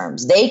brand's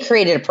terms. They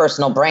created a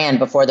personal brand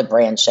before the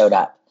brand showed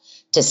up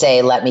to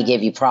say, let me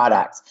give you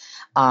products.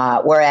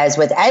 Whereas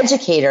with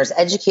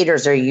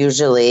educators are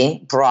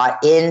usually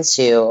brought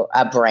into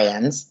a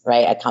brand,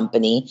 right? A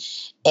company,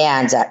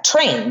 and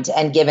trained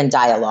and given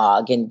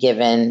dialogue and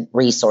given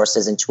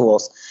resources and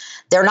tools.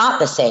 They're not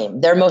the same.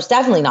 They're most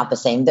definitely not the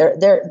same. They're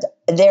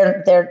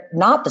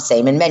not the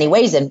same in many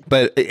ways.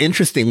 But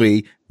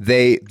interestingly,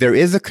 there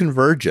is a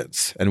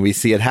convergence, and we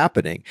see it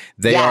happening.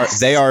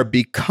 They are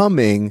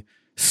becoming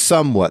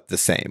somewhat the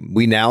same.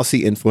 We now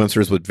see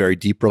influencers with very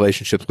deep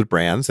relationships with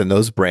brands, and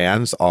those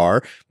brands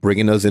are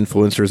bringing those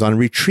influencers on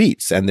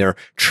retreats, and they're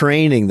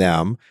training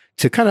them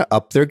to kind of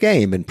up their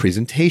game in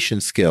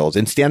presentation skills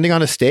and standing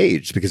on a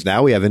stage, because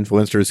now we have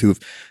influencers who've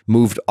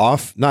moved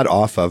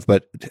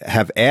but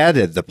have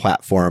added the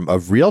platform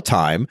of real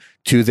time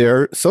to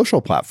their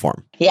social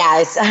platform.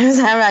 Yeah,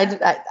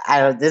 I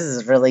don't, this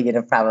is really going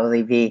to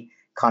probably be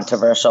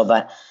controversial,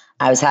 but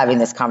I was having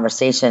this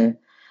conversation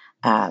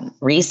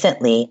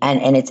recently,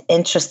 and it's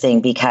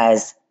interesting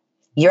because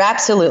you're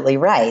absolutely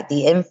right.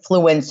 The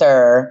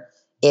influencer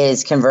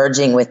is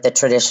converging with the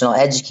traditional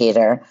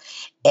educator.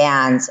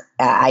 And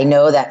I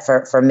know that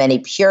for many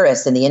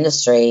purists in the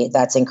industry,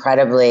 that's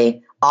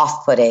incredibly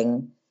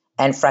off-putting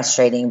and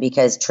frustrating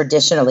because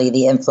traditionally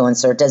the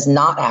influencer does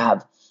not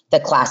have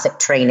the classic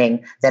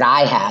training that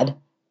I had,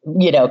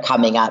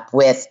 coming up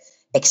with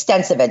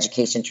extensive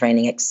education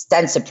training,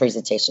 extensive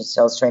presentation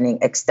skills training,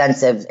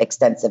 extensive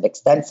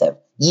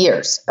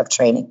years of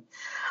training.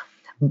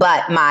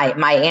 But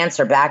my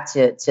answer back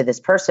to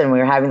this person when we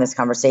were having this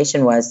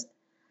conversation was,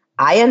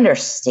 I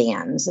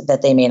understand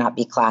that they may not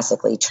be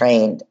classically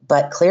trained,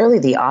 but clearly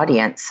the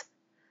audience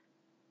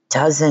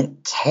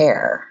doesn't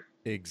care.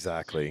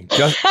 Exactly.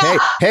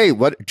 Hey,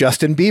 what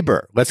Justin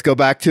Bieber? Let's go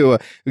back to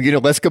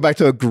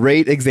a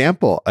great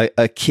example.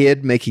 A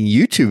kid making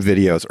YouTube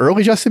videos,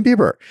 early Justin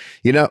Bieber,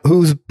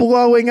 who's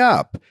blowing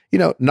up,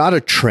 not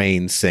a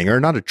trained singer,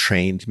 not a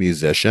trained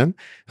musician,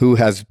 who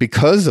has,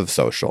 because of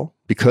social,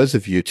 because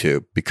of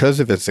YouTube,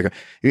 because of Instagram,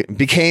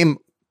 became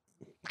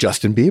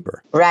Justin Bieber.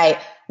 Right.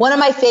 One of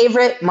my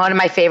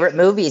favorite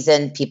movies,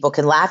 and people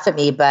can laugh at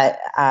me, but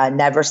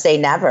Never Say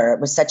Never. It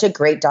was such a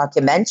great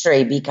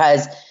documentary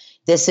because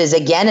this is,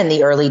 again, in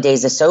the early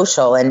days of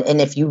social. And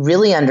if you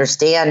really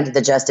understand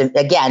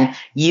again,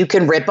 you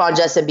can rip on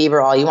Justin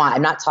Bieber all you want.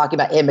 I'm not talking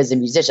about him as a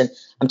musician.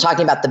 I'm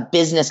talking about the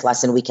business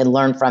lesson we can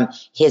learn from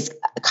his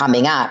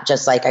coming up,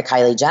 just like a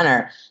Kylie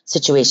Jenner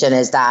situation,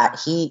 is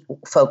that he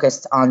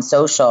focused on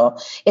social.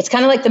 It's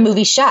kind of like the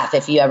movie Chef.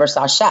 If you ever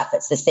saw Chef,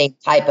 it's the same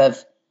type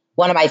of,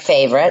 one of my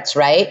favorites,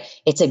 right?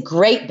 It's a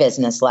great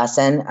business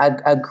lesson,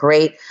 a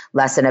great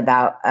lesson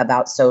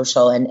about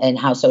social and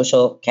how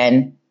social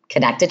can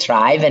connect to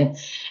thrive. And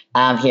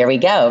here we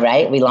go,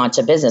 right? We launch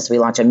a business, we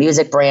launch a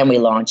music brand, we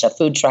launch a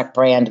food truck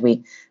brand,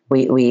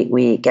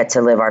 we get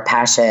to live our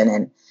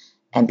passion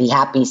and be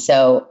happy.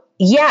 So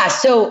yeah,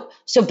 so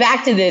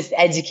back to this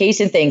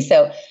education thing.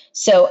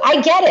 So I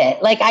get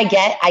it. Like I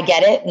get it,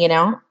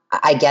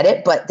 I get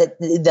it. But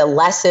the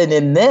lesson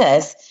in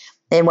this,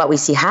 and what we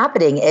see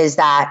happening is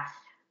that,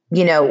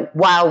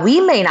 while we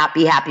may not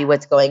be happy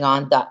what's going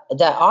on,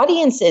 the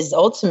audience is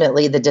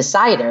ultimately the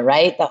decider,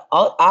 right?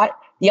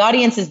 The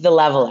audience is the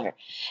leveler.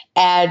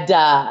 And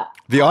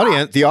the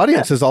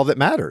audience is all that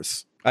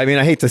matters. I mean,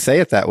 I hate to say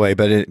it that way,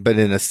 but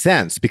in a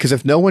sense, because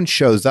if no one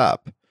shows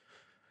up,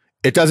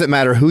 it doesn't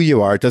matter who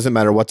you are. It doesn't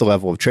matter what the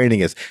level of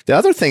training is. The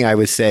other thing I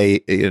would say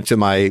to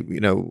my,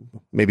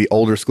 maybe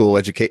older school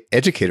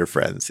educator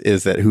friends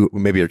is that who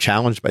maybe are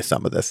challenged by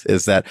some of this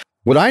is that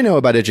what I know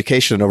about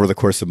education over the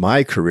course of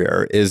my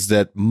career is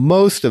that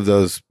most of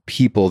those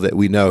people that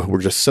we know who are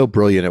just so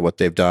brilliant at what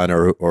they've done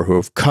or who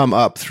have come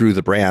up through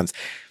the brands,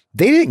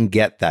 they didn't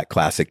get that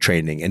classic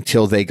training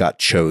until they got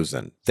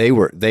chosen. They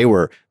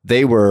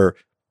were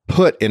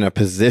put in a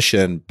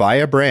position by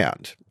a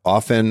brand,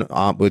 often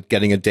with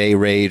getting a day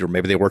rate, or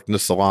maybe they worked in the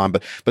salon,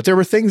 but there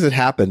were things that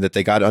happened that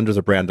they got under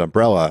the brand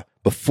umbrella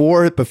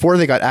before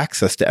they got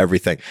access to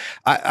everything.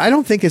 I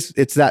don't think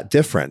it's that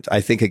different. I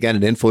think, again,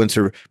 an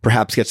influencer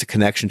perhaps gets a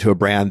connection to a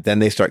brand, then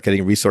they start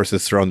getting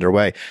resources thrown their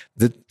way.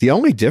 The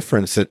only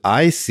difference that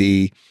I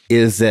see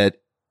is that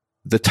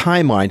the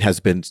timeline has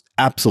been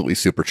absolutely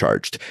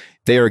supercharged.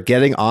 They are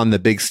getting on the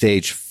big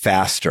stage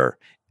faster,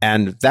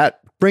 and that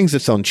brings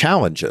its own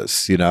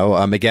challenges.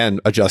 Again,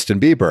 a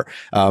Justin Bieber,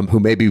 who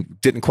maybe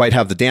didn't quite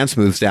have the dance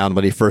moves down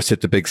when he first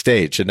hit the big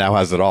stage, and now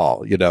has it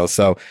all.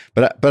 So,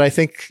 but I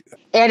think.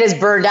 And is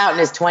burned out in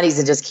his 20s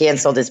and just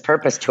canceled his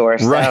Purpose tour.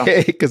 So.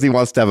 Right, because he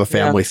wants to have a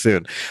family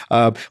soon.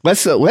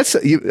 There's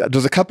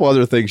a couple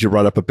other things you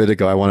brought up a bit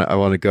ago I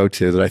want to go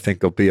to that I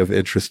think will be of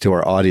interest to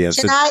our audience.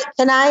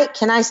 Can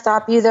I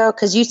stop you though?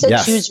 Because you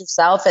said choose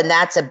yourself, and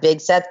that's a big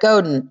Seth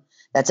Godin.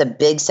 That's a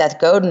big Seth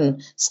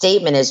Godin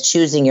statement, is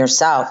choosing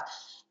yourself.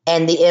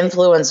 And the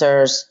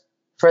influencers,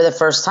 for the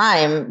first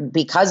time,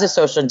 because of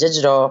social and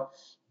digital,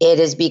 it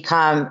has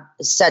become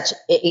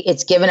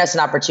it's given us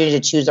an opportunity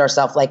to choose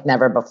ourselves like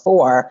never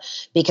before,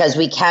 because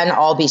we can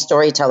all be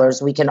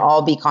storytellers. We can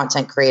all be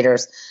content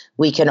creators.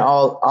 We can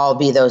all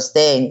be those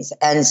things.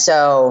 And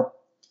so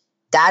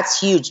that's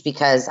huge,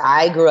 because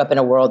I grew up in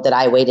a world that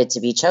I waited to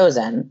be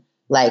chosen,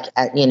 like,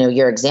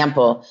 your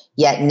example.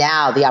 Yet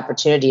now the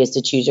opportunity is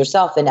to choose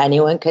yourself, and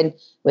anyone can,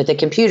 with a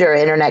computer,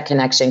 internet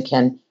connection,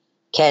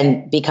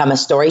 can become a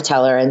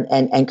storyteller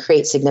and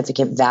create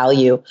significant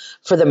value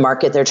for the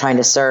market they're trying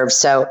to serve.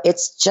 So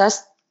it's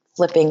just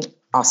flipping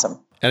awesome.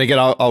 And again,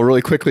 I'll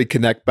really quickly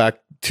connect back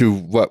to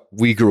what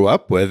we grew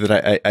up with.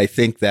 And I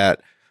think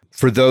that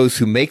for those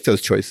who make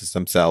those choices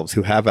themselves,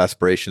 who have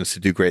aspirations to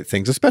do great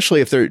things, especially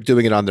if they're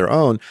doing it on their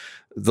own,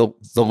 the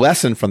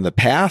lesson from the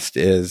past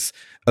is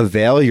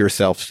avail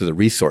yourself to the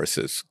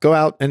resources. Go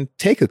out and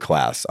take a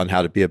class on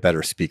how to be a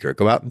better speaker.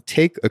 Go out and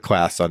take a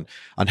class on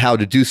how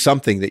to do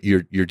something that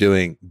you're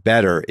doing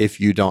better if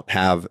you don't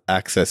have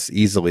access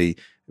easily,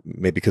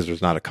 maybe because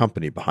there's not a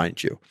company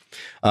behind you.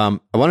 I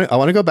want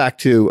to go back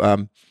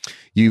to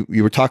you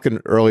were talking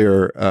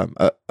earlier.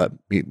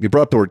 You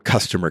brought up the word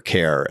customer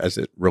care as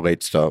it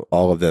relates to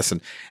all of this,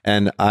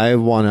 and I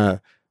want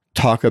to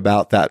talk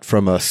about that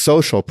from a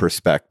social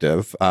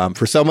perspective.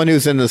 For someone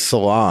who's in the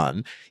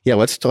salon,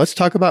 let's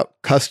talk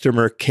about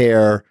customer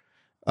care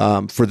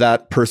for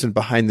that person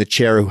behind the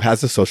chair who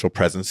has a social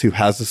presence, who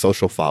has a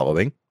social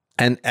following,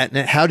 and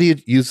how do you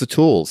use the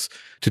tools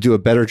to do a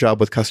better job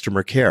with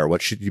customer care?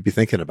 What should you be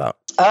thinking about?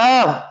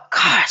 Oh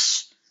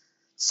gosh,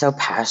 so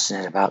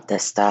passionate about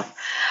this stuff.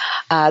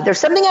 There's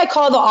something I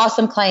call the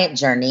awesome client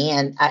journey.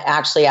 And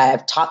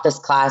I've taught this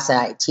class, and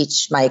I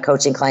teach my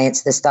coaching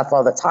clients this stuff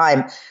all the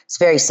time. It's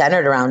very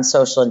centered around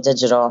social and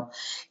digital.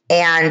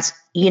 And,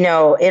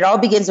 it all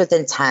begins with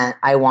intent.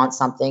 I want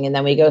something, and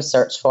then we go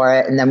search for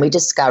it, and then we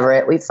discover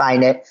it, we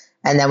find it,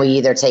 and then we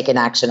either take an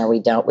action or we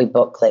don't. We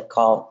book, click,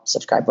 call,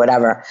 subscribe,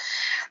 whatever.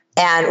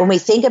 And when we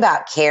think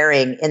about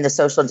caring in the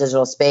social and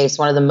digital space,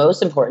 one of the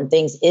most important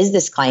things is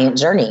this client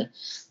journey.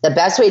 The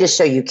best way to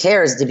show you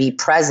care is to be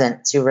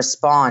present, to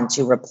respond,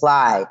 to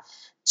reply,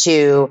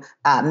 to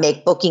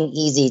make booking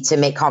easy, to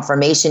make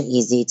confirmation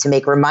easy, to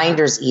make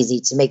reminders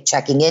easy, to make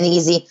checking in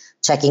easy,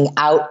 checking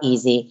out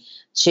easy,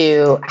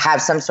 to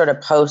have some sort of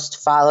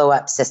post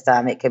follow-up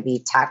system. It could be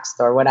text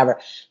or whatever.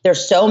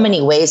 There's so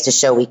many ways to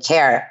show we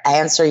care.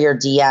 Answer your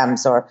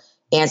DMs or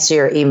answer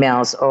your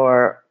emails,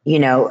 or,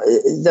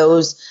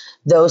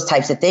 those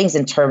types of things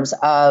in terms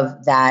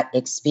of that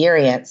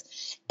experience.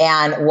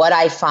 And what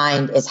I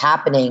find is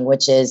happening,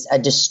 which is a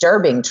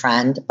disturbing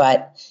trend,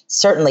 but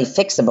certainly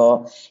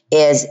fixable,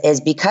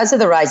 is because of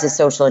the rise of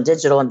social and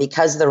digital, and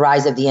because of the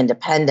rise of the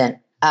independent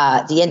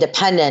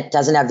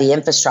doesn't have the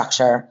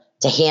infrastructure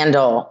to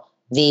handle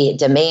the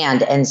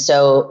demand. And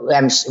so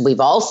we've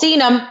all seen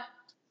them.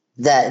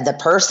 The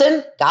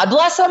person, God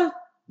bless them,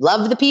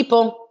 love the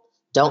people,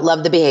 don't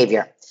love the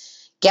behavior,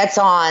 gets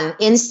on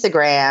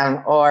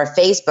Instagram or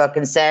Facebook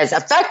and says,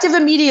 effective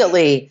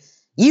immediately,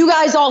 you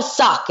guys all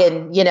suck.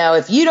 And,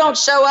 if you don't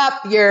show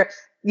up,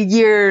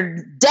 you're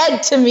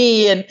dead to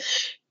me, and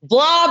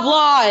blah,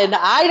 blah. And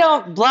I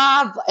don't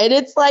blah, blah. And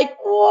it's like,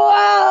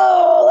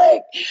 wow,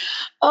 like,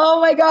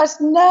 oh my gosh,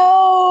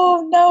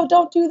 no,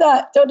 don't do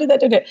that. Don't do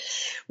that.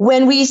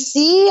 When we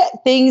see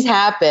things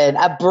happen,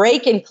 a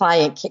break in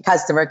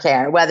customer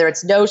care, whether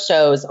it's no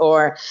shows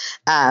or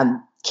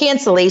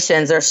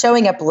cancellations or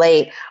showing up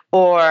late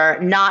or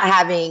not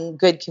having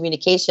good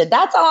communication,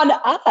 that's on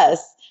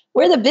us.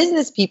 We're the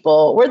business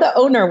people. We're the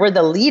owner. We're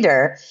the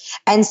leader.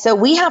 And so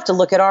we have to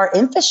look at our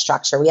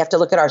infrastructure. We have to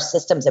look at our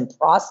systems and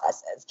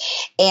processes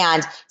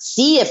and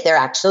see if they're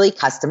actually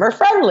customer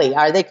friendly.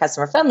 Are they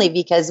customer friendly?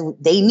 Because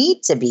they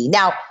need to be.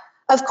 Now,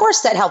 of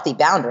course, set healthy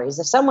boundaries.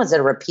 If someone's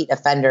a repeat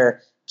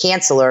offender,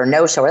 canceler,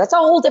 no-shower, that's a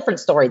whole different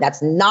story.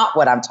 That's not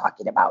what I'm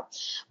talking about.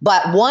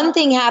 But one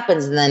thing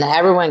happens, and then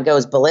everyone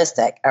goes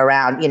ballistic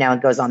around,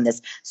 and goes on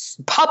this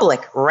public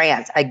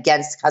rant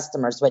against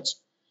customers, which,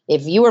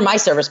 if you were my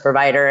service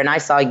provider and I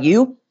saw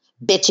you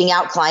bitching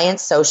out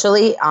clients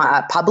socially,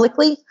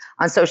 publicly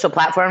on social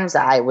platforms,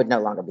 I would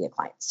no longer be a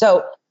client.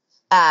 So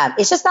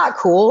it's just not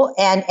cool.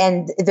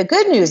 And the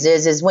good news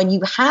is when you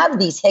have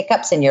these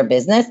hiccups in your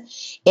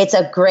business, it's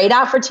a great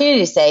opportunity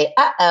to say,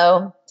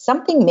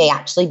 something may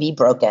actually be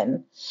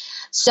broken.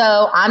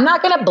 So I'm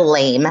not going to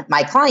blame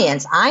my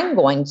clients. I'm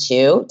going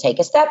to take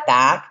a step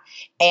back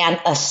and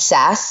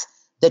assess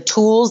the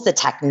tools, the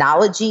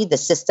technology, the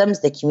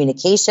systems, the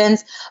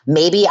communications.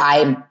 Maybe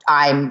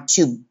I'm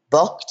too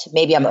booked.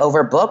 Maybe I'm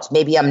overbooked.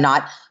 Maybe I'm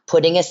not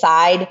putting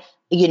aside,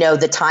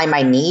 the time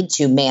I need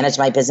to manage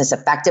my business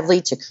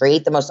effectively, to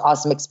create the most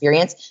awesome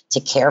experience, to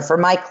care for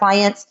my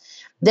clients.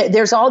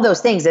 There's all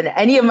those things. And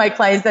any of my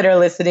clients that are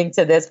listening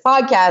to this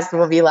podcast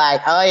will be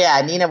like, oh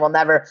yeah, Nina will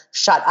never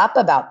shut up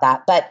about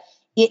that. But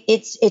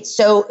it's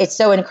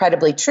so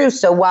incredibly true.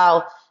 So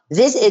while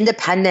this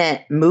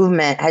independent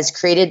movement has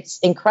created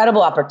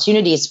incredible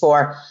opportunities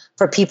for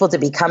people to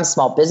become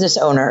small business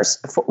owners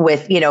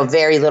with,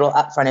 very little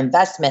upfront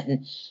investment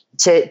and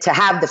to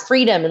have the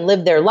freedom and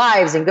live their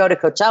lives and go to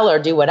Coachella or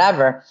do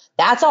whatever,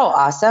 that's all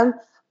awesome.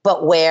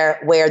 But where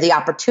the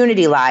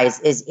opportunity lies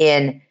is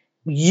in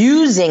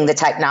using the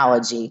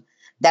technology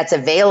that's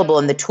available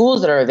and the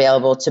tools that are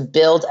available to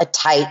build a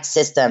tight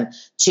system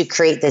to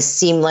create this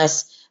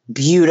seamless,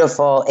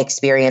 beautiful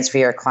experience for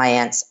your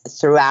clients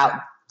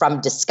throughout,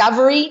 from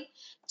discovery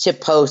to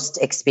post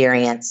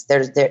experience.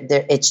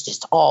 It's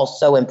just all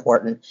so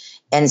important.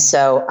 And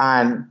so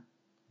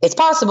it's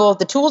possible.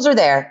 The tools are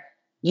there.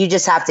 You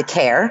just have to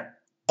care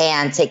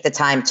and take the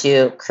time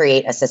to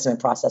create a system and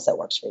process that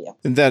works for you.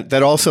 And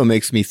that also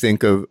makes me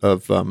think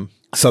of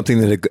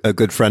something that a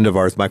good friend of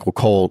ours, Michael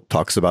Cole,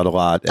 talks about a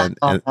lot. And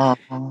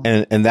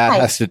that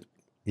has to,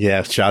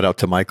 shout out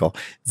to Michael.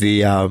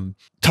 The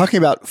talking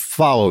about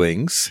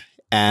followings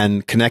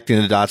and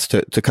connecting the dots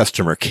to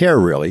customer care,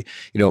 really.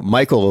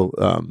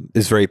 Michael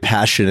is very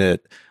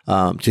passionate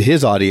to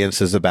his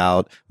audiences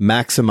about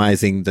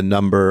maximizing the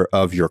number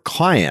of your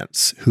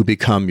clients who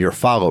become your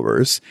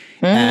followers.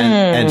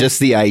 And just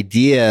the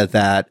idea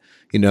that,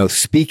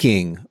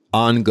 speaking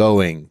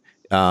ongoing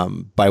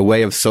by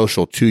way of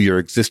social to your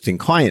existing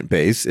client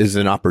base is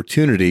an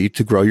opportunity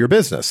to grow your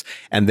business.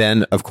 And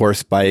then, of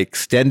course, by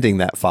extending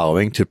that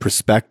following to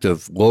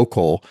prospective,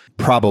 local,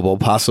 probable,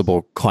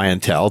 possible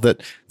clientele,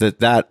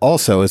 that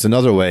also is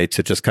another way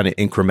to just kind of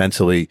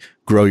incrementally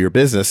grow your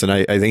business. And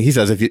I think he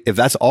says if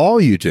that's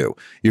all you do,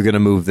 you're going to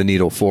move the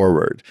needle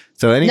forward.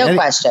 So no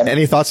question.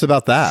 Any thoughts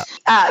about that?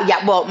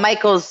 Well,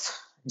 Michael's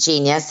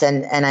genius,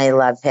 and I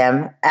love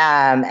him,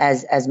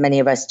 as many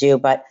of us do,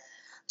 but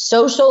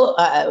social,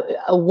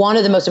 one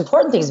of the most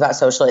important things about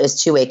social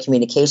is two-way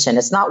communication.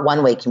 It's not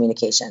one-way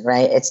communication,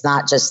 right? It's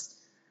not just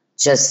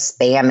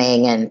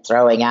spamming and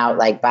throwing out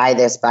like, buy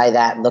this, buy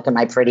that, look at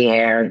my pretty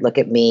hair, look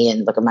at me,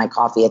 and look at my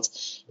coffee.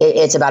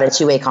 It's about a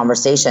two-way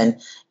conversation.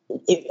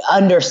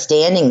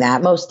 Understanding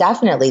that, most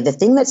definitely. The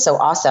thing that's so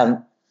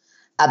awesome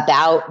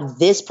about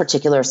this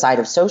particular side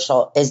of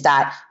social is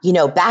that,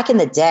 back in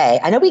the day,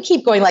 I know we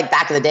keep going like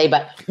back in the day,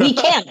 but we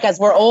can't because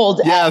we're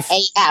old. Yes.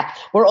 AF.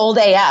 We're old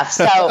AF.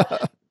 So,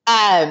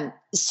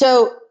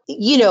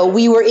 we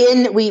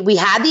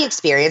had the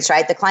experience,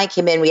 right? The client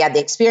came in, we had the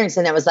experience,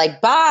 and it was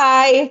like,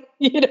 bye.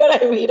 You know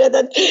what I mean? And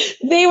then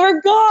they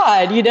were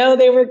gone,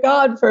 they were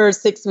gone for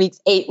 6 weeks,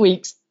 8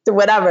 weeks,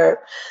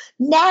 whatever.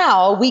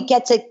 Now we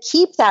get to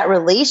keep that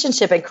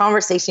relationship and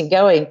conversation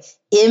going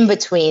in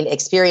between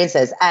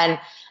experiences. And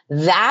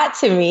that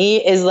to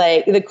me is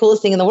like the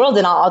coolest thing in the world.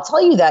 And I'll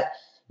tell you that,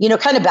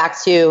 kind of back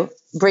to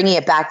bringing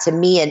it back to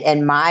me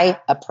and my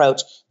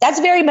approach. That's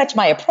very much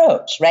my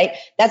approach, right?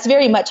 That's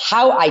very much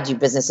how I do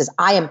businesses.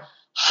 I am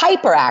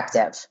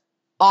hyperactive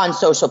on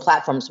social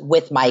platforms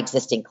with my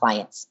existing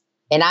clients.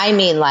 And I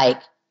mean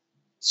like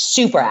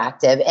super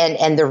active.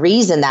 And the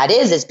reason that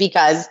is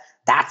because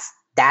that's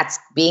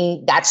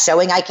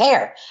showing I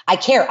care. I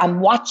care.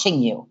 I'm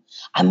watching you.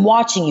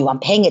 I'm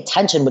paying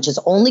attention, which is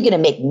only going to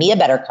make me a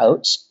better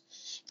coach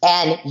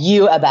and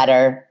you a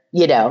better,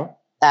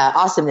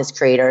 awesomeness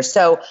creator.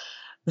 So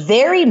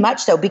very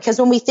much so, because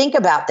when we think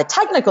about the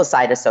technical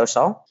side of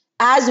social,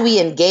 as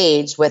we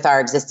engage with our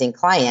existing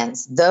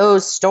clients,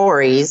 those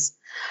stories,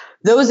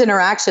 those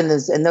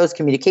interactions and those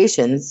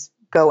communications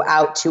go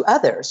out to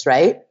others,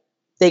 right?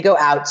 They go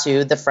out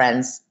to the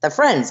friends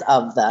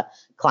of the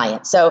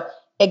client. So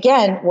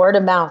again, word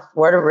of mouth,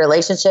 word of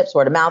relationships,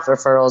 word of mouth,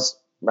 referrals,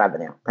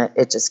 revenue.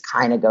 It just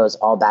kind of goes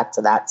all back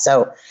to that.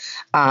 So,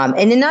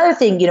 and another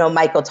thing,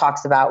 Michael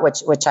talks about,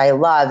 which I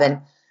love,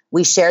 and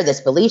we share this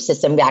belief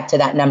system back to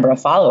that number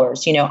of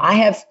followers. I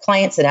have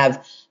clients that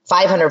have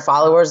 500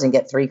 followers and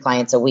get 3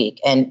 clients a week.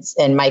 And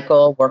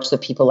Michael works with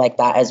people like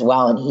that as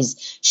well. And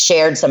he's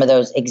shared some of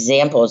those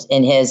examples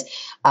in his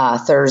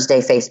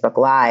Thursday Facebook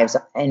Lives.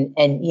 And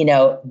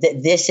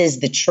this is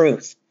the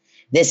truth.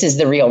 This is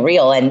the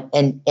real.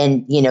 And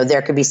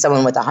there could be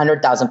someone with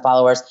 100,000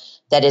 followers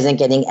that isn't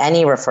getting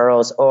any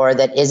referrals or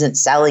that isn't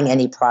selling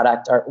any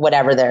product or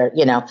whatever their,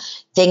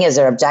 thing is,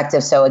 their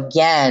objective. So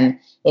again,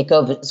 it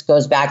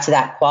goes back to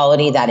that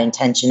quality, that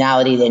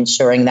intentionality, the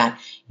ensuring that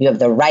you have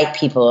the right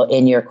people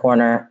in your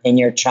corner, in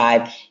your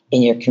tribe,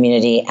 in your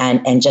community,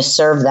 and just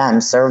serve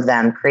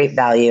them, create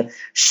value,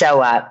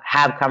 show up,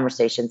 have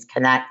conversations,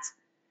 connect,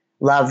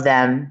 love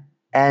them.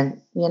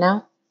 And,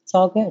 it's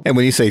all good. And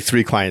when you say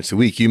 3 clients a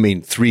week, you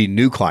mean 3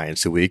 new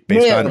clients a week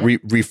based on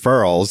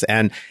referrals.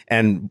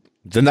 And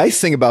the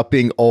nice thing about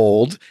being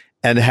old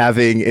and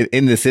having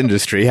in this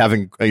industry,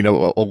 having, a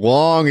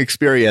long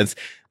experience,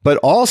 but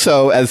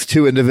also as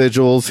two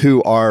individuals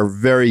who are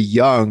very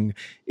young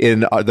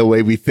in the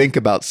way we think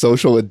about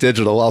social and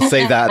digital. I'll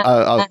say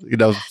that,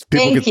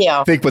 people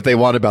can think what they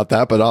want about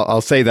that, but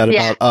I'll say that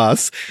about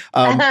us.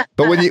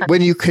 But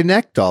when you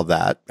connect all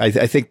that, I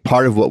think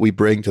part of what we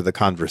bring to the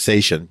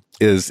conversation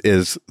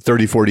is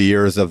 30, 40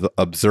 years of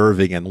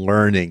observing and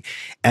learning.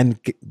 And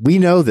we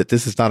know that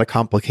this is not a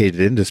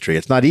complicated industry.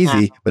 It's not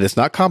easy, but it's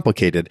not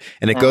complicated.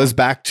 And it goes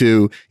back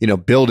to,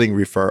 building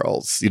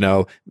referrals,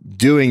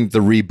 doing the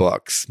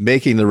rebooks,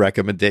 making the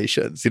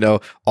recommendations,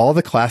 all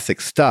the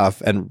classic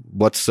stuff. And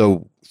what's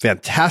so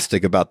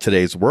fantastic about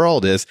today's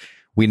world is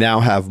we now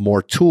have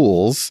more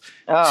tools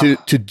to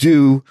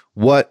do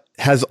what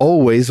has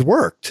always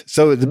worked.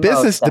 So the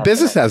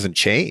business hasn't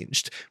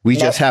changed. We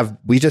just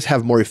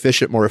have more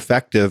efficient, more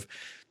effective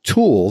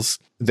tools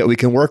that we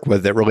can work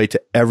with that relate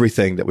to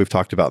everything that we've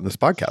talked about in this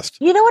podcast.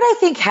 You know what I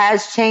think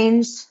has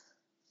changed?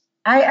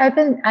 I've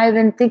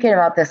been thinking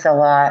about this a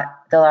lot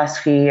the last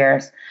few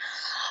years.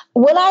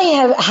 What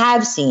I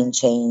have seen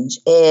change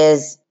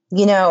is,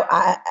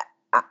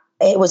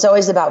 it was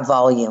always about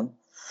volume.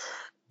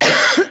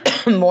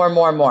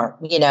 more,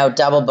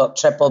 double book,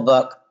 triple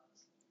book.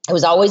 It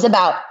was always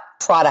about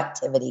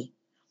productivity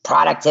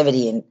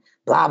and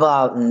blah,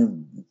 blah,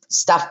 and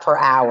stuff per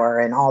hour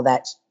and all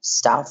that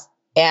stuff.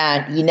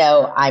 And,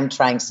 I'm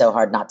trying so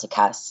hard not to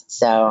cuss.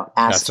 So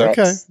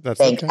asterisks.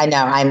 That's okay. I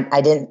know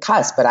I didn't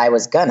cuss, but I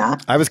was gonna.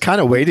 I was kind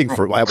of waiting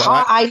for it.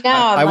 I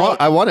know.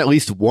 I want at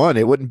least one.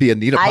 It wouldn't be a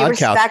Nina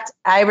podcast.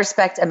 I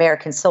respect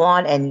American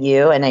Salon and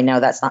you, and I know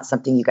that's not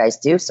something you guys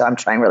do. So I'm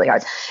trying really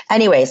hard.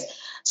 Anyways,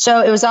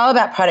 so it was all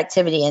about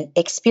productivity, and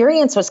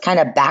experience was kind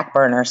of back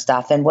burner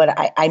stuff. And what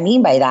I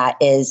mean by that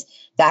is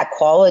that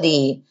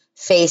quality,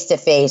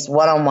 face-to-face,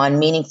 one-on-one,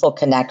 meaningful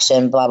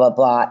connection, blah, blah,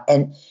 blah.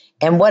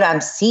 And what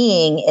I'm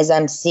seeing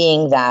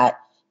that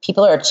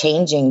people are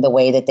changing the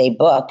way that they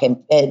book,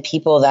 and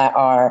people that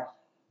are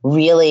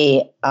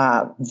really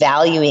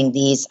valuing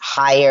these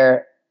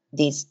higher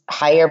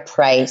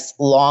price,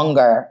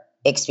 longer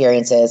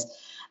experiences.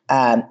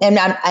 And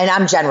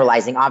I'm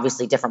generalizing.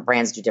 Obviously, different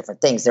brands do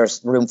different things.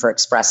 There's room for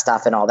express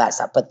stuff and all that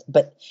stuff.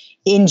 But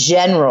in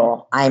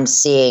general, I'm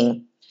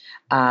seeing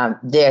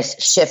this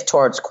shift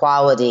towards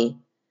quality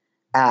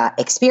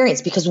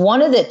experience, because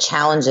one of the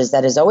challenges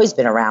that has always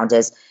been around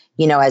is,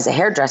 as a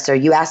hairdresser,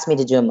 you asked me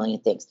to do a million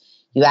things.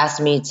 You asked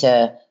me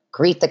to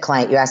greet the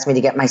client. You asked me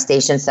to get my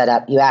station set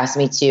up. You asked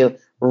me to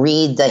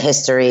read the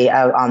history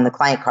on the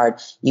client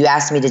card. You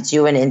asked me to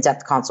do an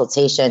in-depth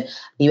consultation.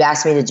 You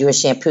asked me to do a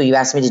shampoo. You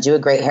asked me to do a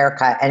great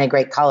haircut and a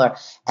great color.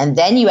 And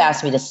then you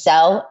asked me to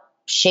sell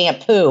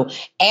shampoo.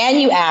 And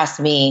you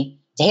asked me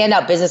to hand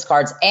out business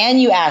cards.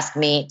 And you asked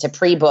me to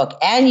pre-book.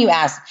 And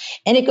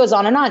it goes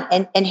on and on.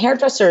 And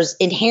hairdressers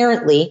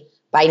inherently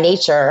by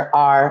nature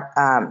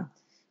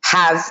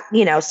have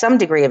some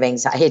degree of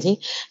anxiety,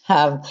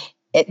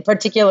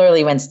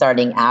 particularly when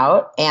starting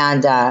out.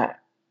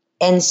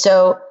 And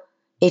so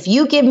if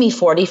you give me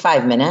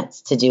 45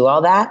 minutes to do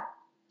all that,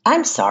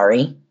 I'm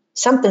sorry,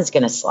 something's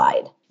going to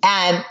slide.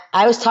 And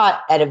I was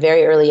taught at a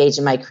very early age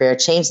in my career,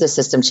 change the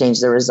system, change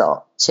the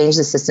result. Change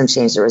the system,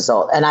 change the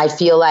result. And I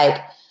feel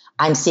like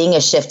I'm seeing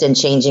a shift in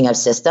changing of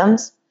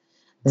systems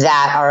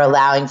that are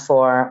allowing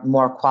for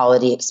more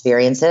quality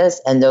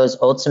experiences. And those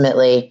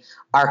ultimately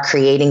are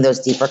creating those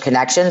deeper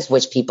connections,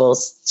 which people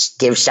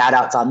give shout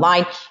outs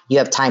online. You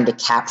have time to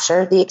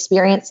capture the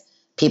experience.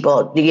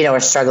 People, are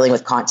struggling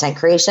with content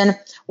creation.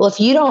 Well, if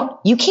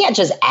you can't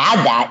just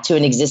add that to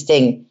an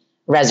existing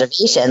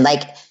reservation.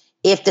 Like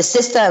if the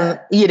system,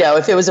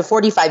 if it was a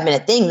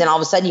 45-minute thing, then all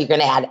of a sudden you're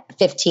going to add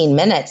 15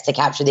 minutes to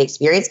capture the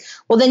experience.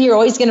 Well, then you're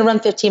always going to run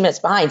 15 minutes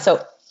behind.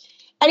 So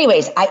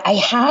anyways, I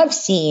have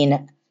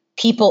seen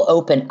people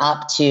open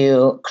up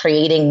to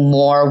creating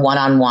more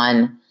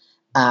one-on-one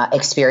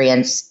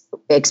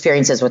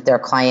experiences with their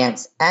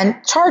clients and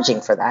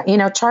charging for that,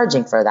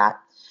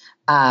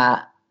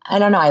 I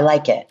don't know. I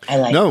like it.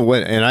 And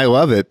I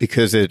love it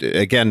because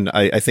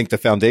I think the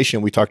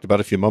foundation we talked about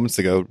a few moments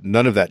ago,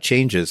 none of that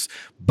changes.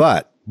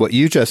 But what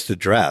you just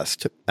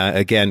addressed,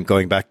 again,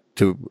 going back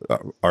to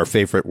our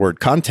favorite word,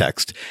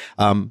 context,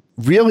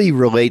 really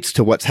relates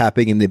to what's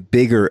happening in the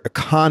bigger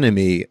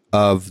economy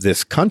of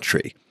this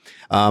country.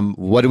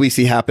 What do we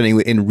see happening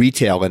in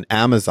retail and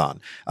Amazon?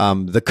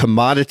 The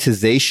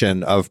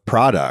commoditization of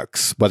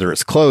products, whether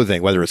it's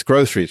clothing, whether it's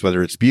groceries,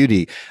 whether it's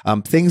beauty,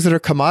 things that are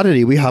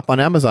commodity, we hop on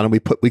Amazon and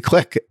we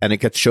click and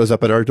it shows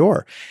up at our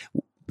door.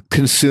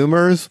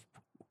 Consumers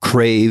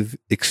crave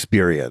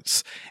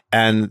experience.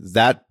 And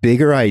that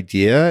bigger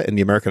idea in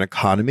the American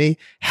economy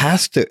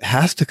has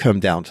to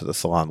come down to the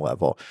salon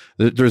level.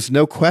 There's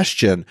no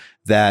question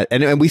that,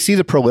 and we see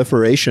the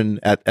proliferation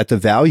at the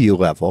value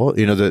level.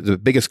 The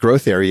biggest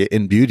growth area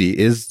in beauty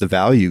is the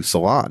value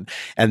salon.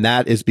 And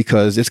that is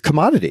because it's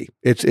commodity.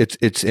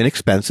 It's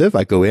inexpensive.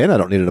 I go in, I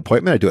don't need an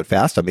appointment. I do it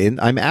fast.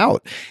 I'm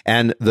out.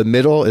 And the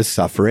middle is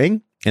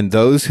suffering. And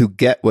those who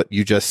get what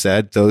you just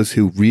said, those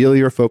who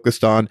really are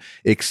focused on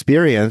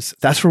experience,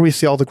 that's where we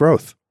see all the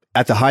growth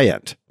at the high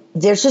end.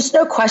 There's just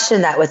no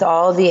question that with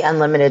all the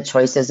unlimited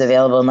choices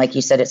available, and like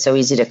you said, it's so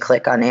easy to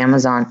click on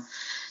Amazon.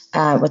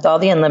 With all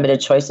the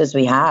unlimited choices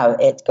we have,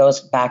 it goes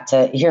back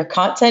to your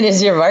content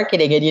is your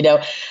marketing.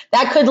 And,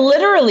 that could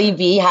literally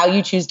be how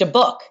you choose to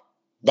book.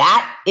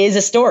 That is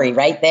a story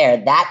right there.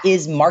 That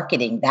is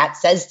marketing. That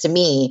says to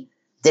me,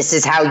 this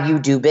is how you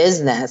do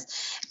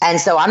business.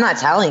 And so I'm not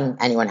telling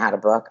anyone how to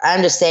book.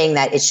 I'm just saying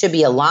that it should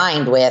be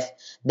aligned with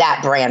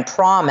that brand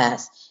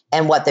promise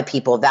and what the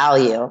people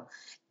value.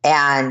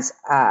 And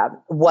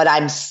what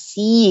I'm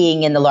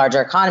seeing in the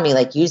larger economy,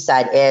 like you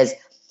said, is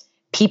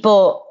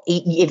people,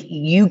 if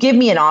you give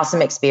me an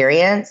awesome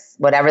experience,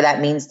 whatever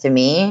that means to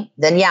me,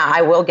 then yeah,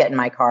 I will get in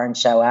my car and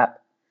show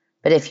up.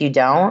 But if you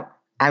don't,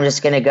 I'm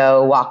just going to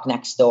go walk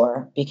next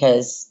door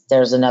because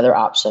there's another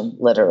option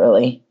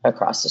literally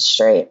across the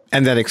street.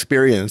 And that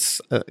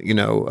experience,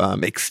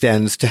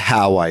 extends to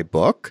how I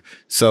book.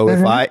 So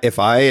if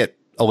I at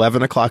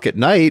 11 o'clock at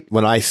night,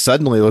 when I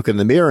suddenly look in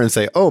the mirror and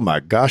say, oh my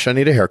gosh, I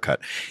need a haircut.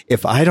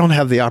 If I don't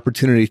have the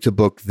opportunity to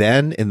book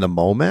then in the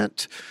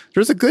moment,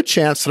 there's a good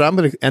chance that I'm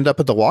going to end up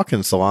at the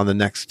walk-in salon the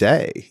next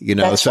day.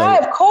 That's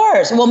right, of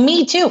course. Well,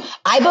 me too.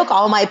 I book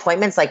all my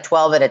appointments like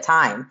 12 at a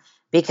time.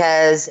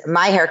 Because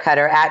my hair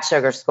cutter at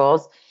Sugar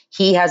Skulls,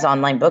 he has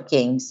online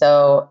booking.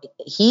 So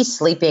he's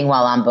sleeping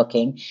while I'm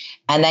booking.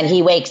 And then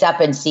he wakes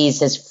up and sees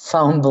his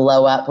phone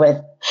blow up with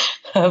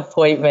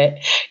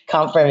appointment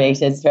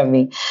confirmations from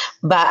me.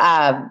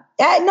 But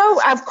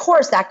no, of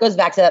course, that goes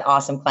back to that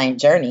awesome client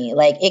journey.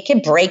 Like it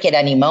could break at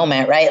any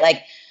moment, right?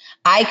 Like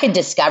I could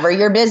discover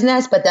your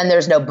business, but then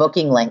there's no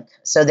booking link.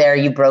 So there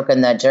you've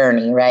broken the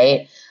journey,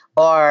 right?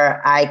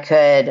 Or I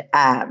could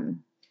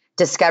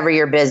discover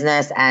your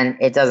business and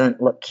it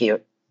doesn't look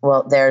cute.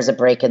 Well, there's a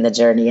break in the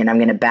journey and I'm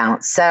going to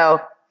bounce.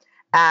 So,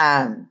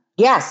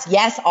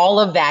 yes, all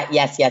of that.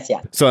 Yes.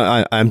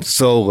 So I'm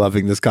so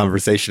loving this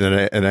conversation.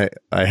 And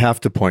I have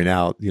to point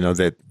out,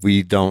 that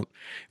we don't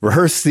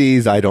rehearse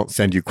these. I don't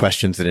send you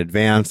questions in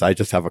advance. I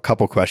just have a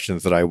couple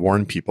questions that I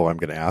warn people I'm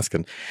going to ask.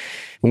 And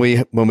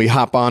when we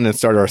hop on and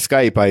start our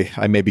Skype,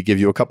 I maybe give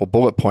you a couple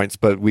bullet points,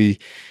 but we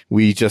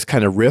just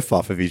kind of riff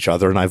off of each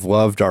other. And I've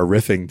loved our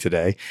riffing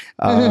today.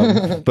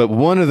 But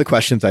one of the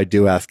questions I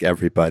do ask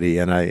everybody,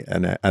 and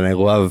I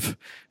love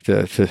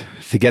to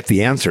get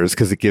the answers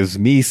because it gives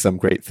me some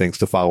great things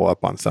to follow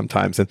up on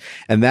sometimes.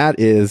 And that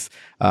is,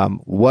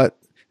 what,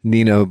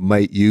 Nina,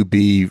 might you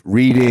be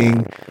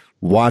reading,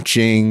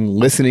 watching,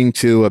 listening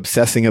to,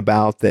 obsessing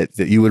about that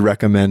you would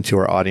recommend to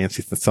our audience?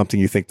 If it's something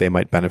you think they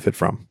might benefit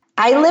from.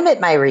 I limit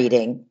my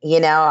reading.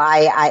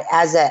 I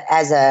as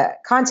a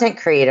content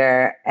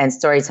creator and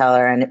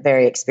storyteller and a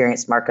very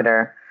experienced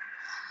marketer,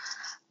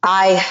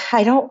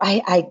 I'll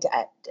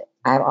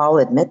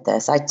admit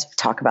this. I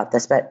talk about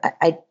this, but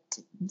I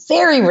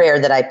very rare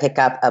that I pick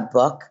up a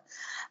book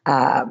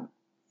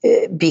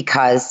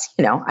because,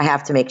 I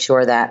have to make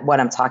sure that what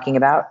I'm talking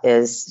about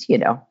is,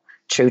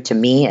 true to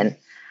me and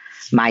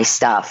my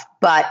stuff.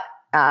 But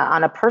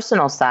on a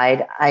personal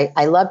side,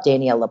 I love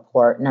Danielle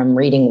LaPorte and I'm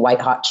reading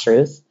White Hot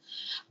Truth.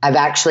 I've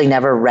actually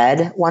never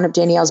read one of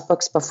Danielle's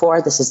books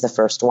before. This is the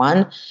first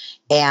one.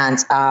 And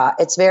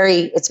it's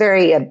very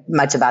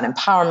much about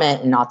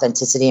empowerment and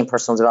authenticity and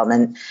personal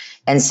development.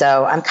 And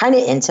so I'm kind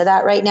of into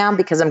that right now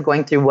because I'm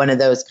going through one of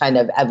those kind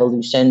of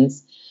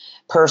evolutions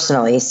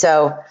personally.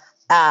 So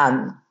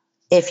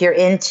if you're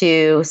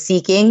into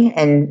seeking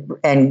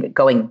and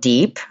going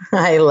deep,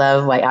 I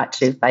love White Hot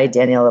Truth by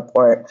Danielle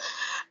LaPorte.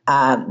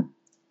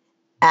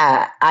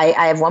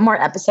 I have one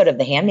more episode of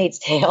The Handmaid's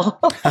Tale.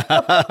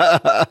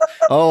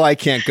 Oh, I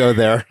can't go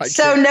there.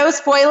 So no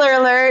spoiler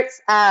alerts.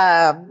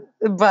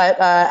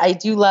 But I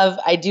do love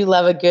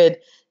a good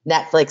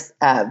Netflix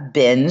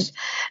binge.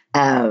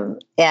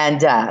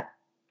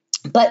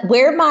 But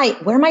where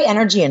my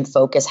energy and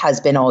focus has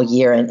been all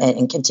year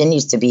and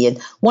continues to be, and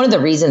one of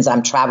the reasons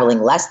I'm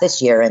traveling less this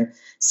year and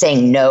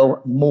saying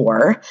no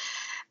more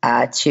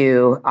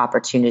to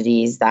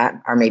opportunities that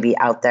are maybe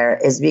out there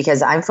is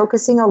because I'm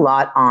focusing a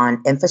lot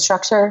on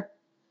infrastructure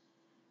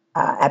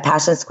at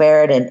Passion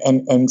Squared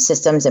and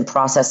systems and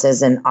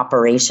processes and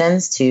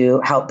operations to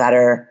help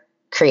better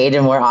create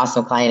a more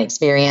awesome client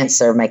experience,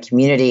 serve my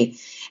community,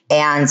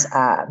 and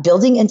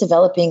building and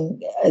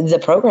developing the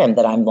program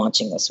that I'm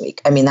launching this week.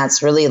 I mean,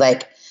 that's really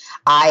like,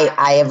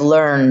 I have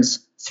learned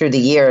through the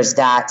years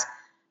that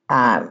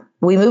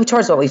we move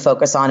towards what we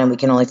focus on and we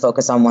can only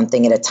focus on one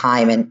thing at a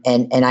time.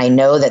 And I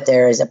know that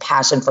there is a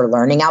passion for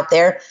learning out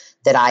there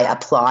that I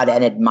applaud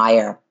and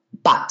admire,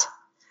 but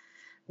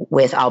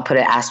I'll put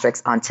an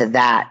asterisk onto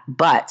that.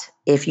 But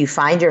if you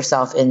find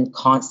yourself in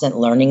constant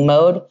learning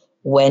mode,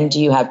 when do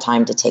you have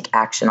time to take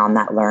action on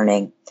that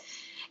learning?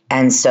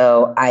 And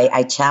so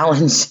I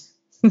challenge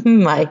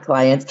my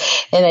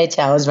clients and I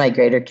challenge my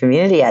greater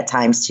community at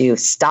times to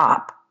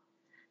stop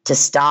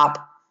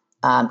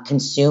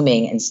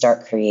consuming and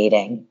start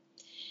creating.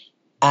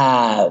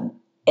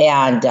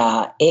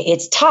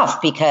 It's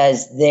tough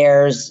because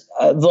there's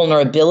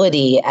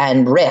vulnerability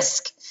and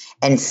risk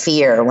and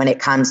fear when it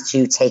comes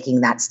to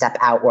taking that step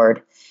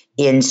outward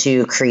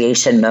into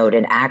creation mode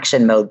and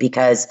action mode,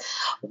 because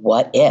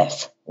what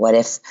if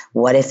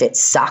it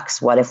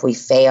sucks? What if we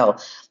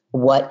fail?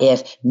 What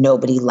if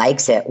nobody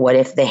likes it? What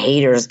if the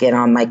haters get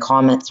on my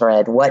comment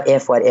thread? What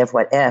if?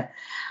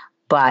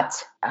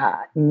 But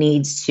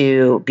needs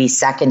to be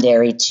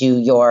secondary to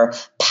your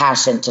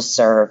passion to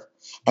serve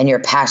and your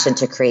passion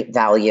to create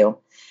value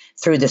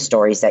through the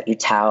stories that you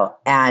tell.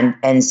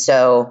 And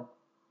so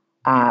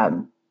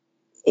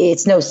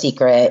it's no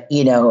secret,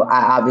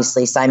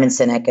 obviously Simon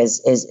Sinek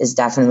is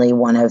definitely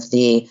one of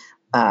the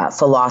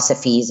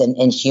philosophies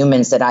and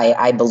humans that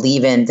I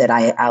believe in, that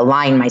I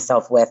align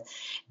myself with,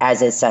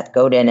 as is Seth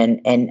Godin.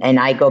 And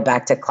I go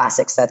back to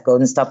classic Seth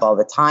Godin stuff all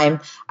the time.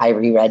 I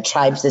reread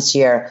Tribes this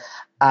year.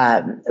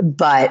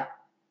 But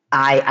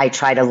I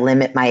try to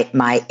limit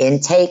my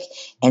intake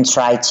and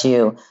try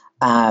to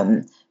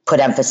put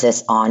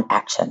emphasis on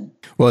action.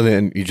 Well,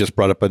 then you just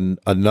brought up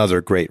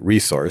another great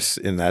resource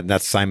in that, and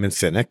that's Simon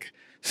Sinek,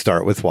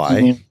 Start With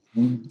Why.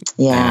 Mm-hmm.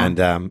 Yeah.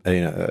 And,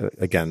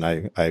 again,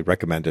 I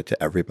recommend it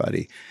to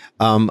everybody.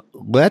 I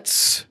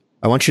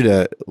want you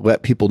to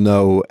let people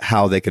know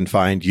how they can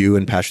find you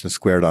and Passion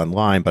Squared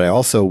online, but I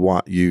also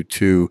want you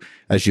to,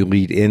 as you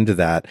lead into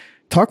that,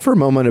 talk for a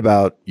moment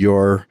about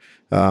your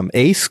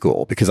A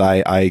School, because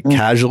I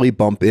casually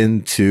bump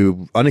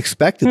into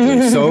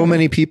unexpectedly so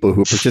many people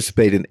who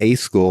participate in A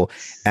School,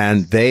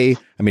 and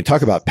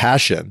talk about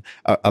passion,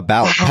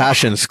 about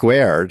Passion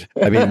Squared.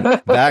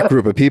 That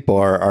group of people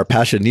are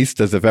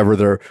passionistas if ever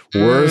there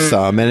were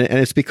some, and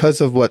it's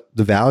because of what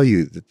the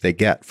value that they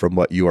get from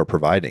what you are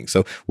providing.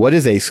 So what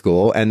is A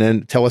School? And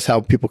then tell us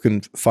how people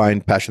can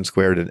find Passion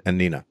Squared and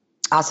Nina.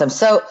 Awesome.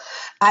 So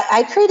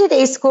I created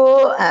A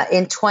School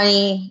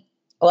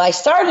I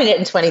started it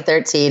in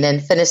 2013 and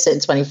finished it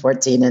in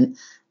 2014 and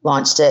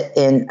launched it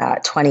in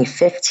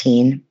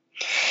 2015.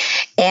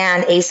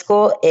 And A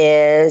School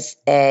is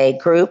a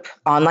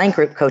online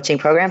group coaching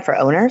program for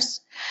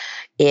owners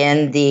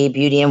in the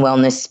beauty and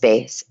wellness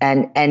space.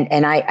 And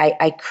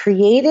I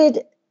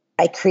created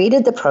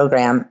the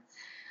program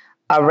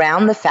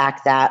around the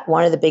fact that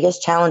one of the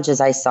biggest challenges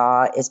I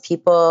saw is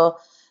people,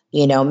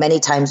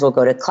 many times will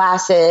go to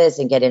classes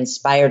and get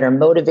inspired or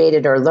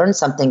motivated or learn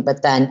something,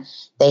 but then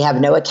they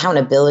have no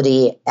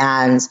accountability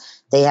and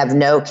they have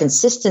no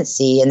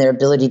consistency in their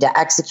ability to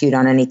execute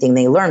on anything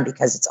they learn,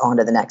 because it's on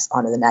to the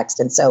next.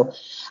 And so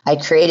I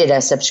created a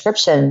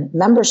subscription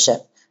membership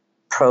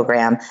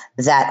program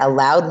that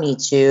allowed me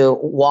to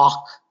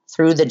walk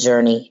through the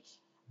journey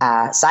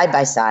side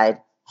by side,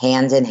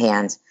 hand in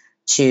hand,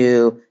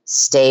 to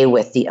stay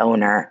with the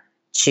owner,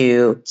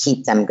 to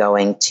keep them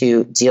going,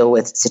 to deal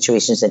with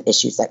situations and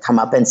issues that come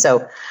up. And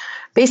so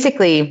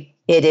basically,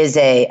 it is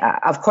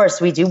of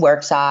course, we do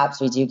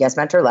workshops, we do guest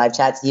mentor live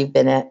chats. You've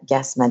been a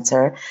guest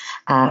mentor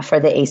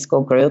for the A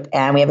School group,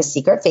 and we have a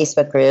secret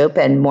Facebook group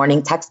and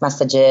morning text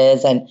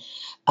messages. And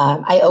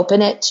I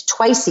open it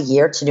twice a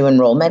year to new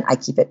enrollment. I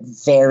keep it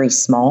very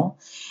small.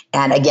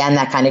 And again,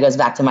 that kind of goes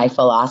back to my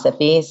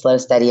philosophy, slow,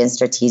 steady, and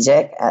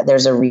strategic.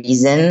 There's a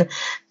reason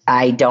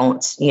I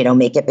don't,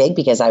 make it big,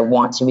 because I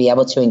want to be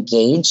able to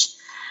engage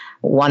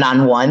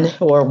one-on-one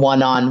or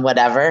one-on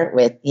whatever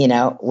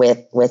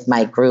with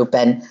my group.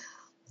 And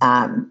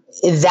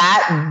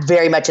that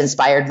very much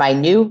inspired my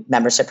new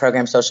membership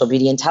program, Social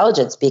Beauty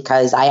Intelligence,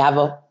 because I have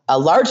a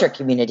larger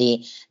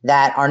community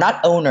that are not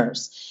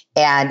owners.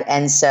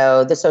 And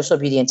so the Social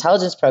Beauty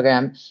Intelligence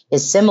program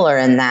is similar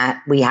in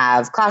that we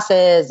have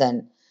classes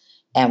and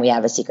we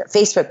have a secret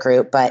Facebook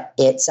group, but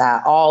it's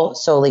all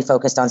solely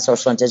focused on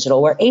social and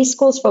digital, where A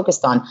School is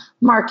focused on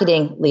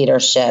marketing,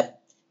 leadership,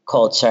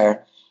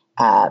 culture,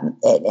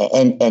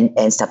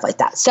 and stuff like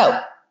that. So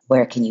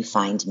where can you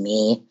find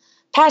me?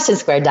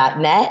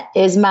 PassionSquared.net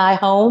is my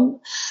home.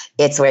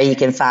 It's where you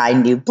can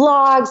find new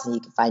blogs, and you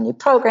can find new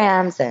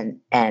programs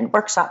and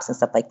workshops and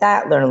stuff like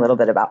that. Learn a little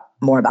bit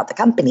more about the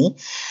company.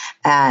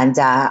 And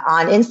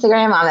on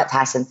Instagram, I'm at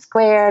Passion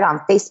Squared. On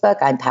Facebook,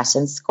 I'm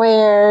Passion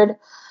Squared.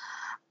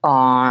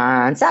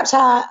 On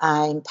Snapchat,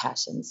 I'm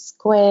Passion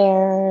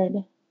Squared.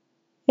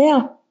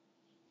 Yeah,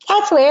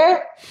 that's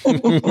where.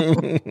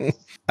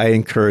 I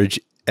encourage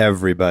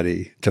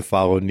everybody to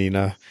follow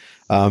Nina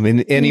in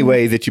any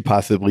way that you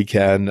possibly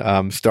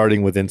can,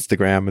 starting with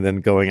Instagram and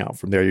then going out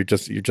from there. You're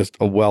just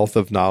a wealth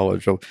of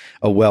knowledge,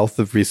 a wealth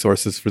of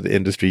resources for the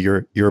industry.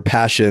 Your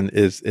passion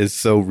is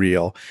so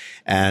real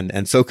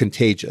and so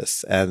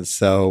contagious. And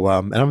so,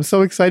 and I'm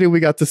so excited we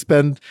got to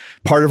spend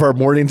part of our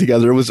morning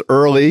together. It was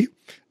early.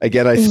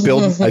 Again, I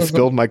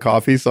spilled my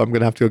coffee, so I'm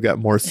going to have to go get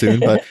more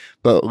soon.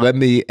 But let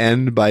me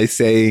end by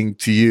saying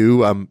to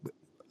you,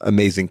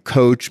 amazing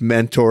coach,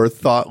 mentor,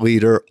 thought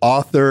leader,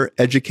 author,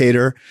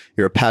 educator.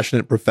 You're a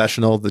passionate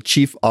professional, the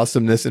chief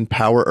awesomeness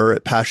empowerer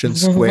at Passion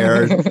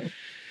Squared.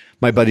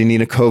 My buddy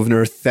Nina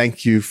Kovner,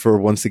 thank you for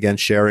once again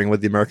sharing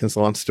with the American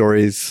Salon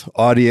Stories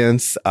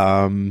audience.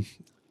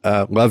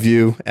 Love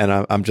you. And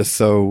I'm just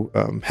so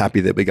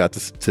happy that we got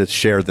to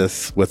share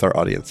this with our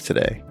audience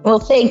today. Well,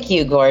 thank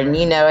you, Gordon.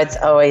 It's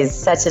always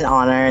such an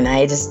honor. And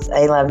I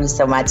love you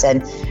so much.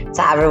 And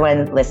to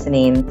everyone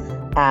listening,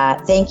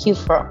 Thank you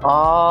for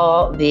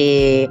all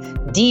the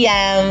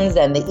DMs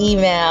and the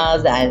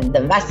emails and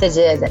the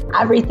messages and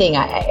everything.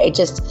 I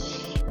just,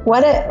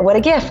 what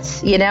a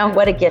gift,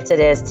 what a gift it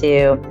is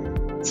to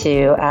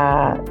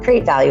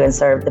create value and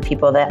serve the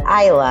people that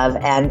I love.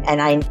 And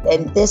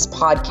this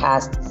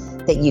podcast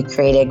that you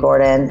created,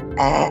 Gordon,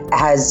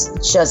 has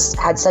just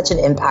had such an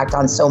impact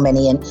on so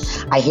many, and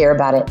I hear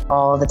about it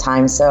all the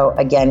time. So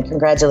again,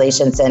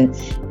 congratulations and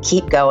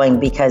keep going,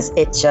 because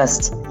it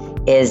just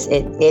is,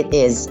 it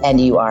is, and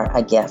you are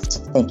a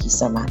gift. Thank you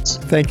so much.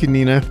 Thank you,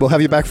 Nina. We'll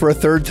have you back for a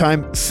third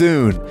time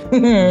soon.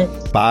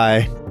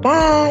 Bye.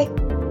 Bye.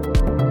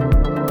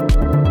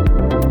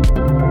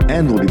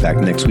 And we'll be back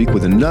next week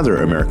with another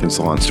American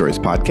Salon Stories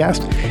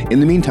podcast. In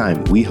the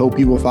meantime, we hope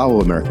you will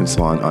follow American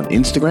Salon on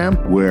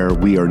Instagram, where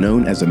we are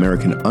known as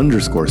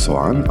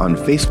American_Salon, on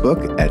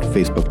Facebook at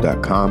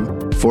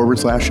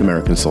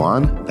facebook.com/American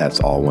Salon. That's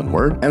all one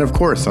word. And of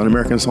course, on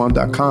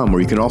AmericanSalon.com, where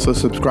you can also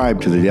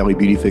subscribe to the Daily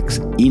Beauty Fix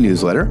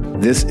e-newsletter.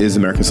 This is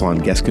American Salon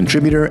guest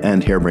contributor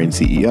and Hairbrain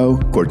CEO,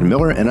 Gordon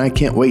Miller, and I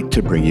can't wait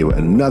to bring you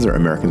another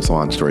American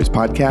Salon Stories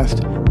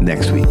podcast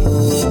next week.